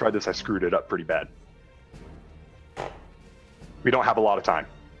 Last time I tried this, I screwed it up pretty bad. We don't have a lot of time.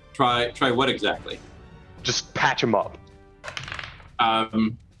 Try what exactly? Just patch him up. That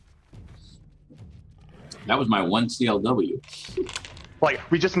was my one CLW. Like,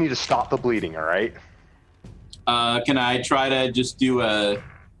 we just need to stop the bleeding, all right? Can I try to just do a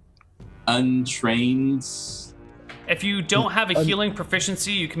untrained? If you don't have a healing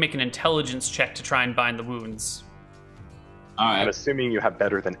proficiency, you can make an intelligence check to try and bind the wounds. All right. I'm assuming you have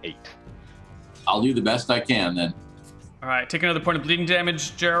better than 8. I'll do the best I can then. All right, take another point of bleeding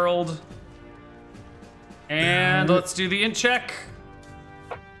damage, Gerald. And let's do the int check.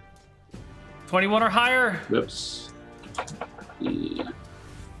 21 or higher. Whoops. 20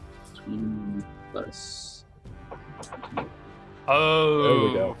 plus. Oh. There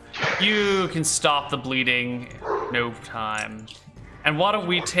we go. You can stop the bleeding. No time. And why don't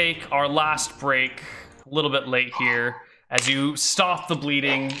we take our last break a little bit late here as you stop the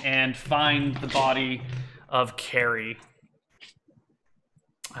bleeding and find the body of Carrie.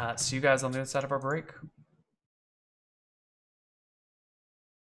 See you guys on the other side of our break.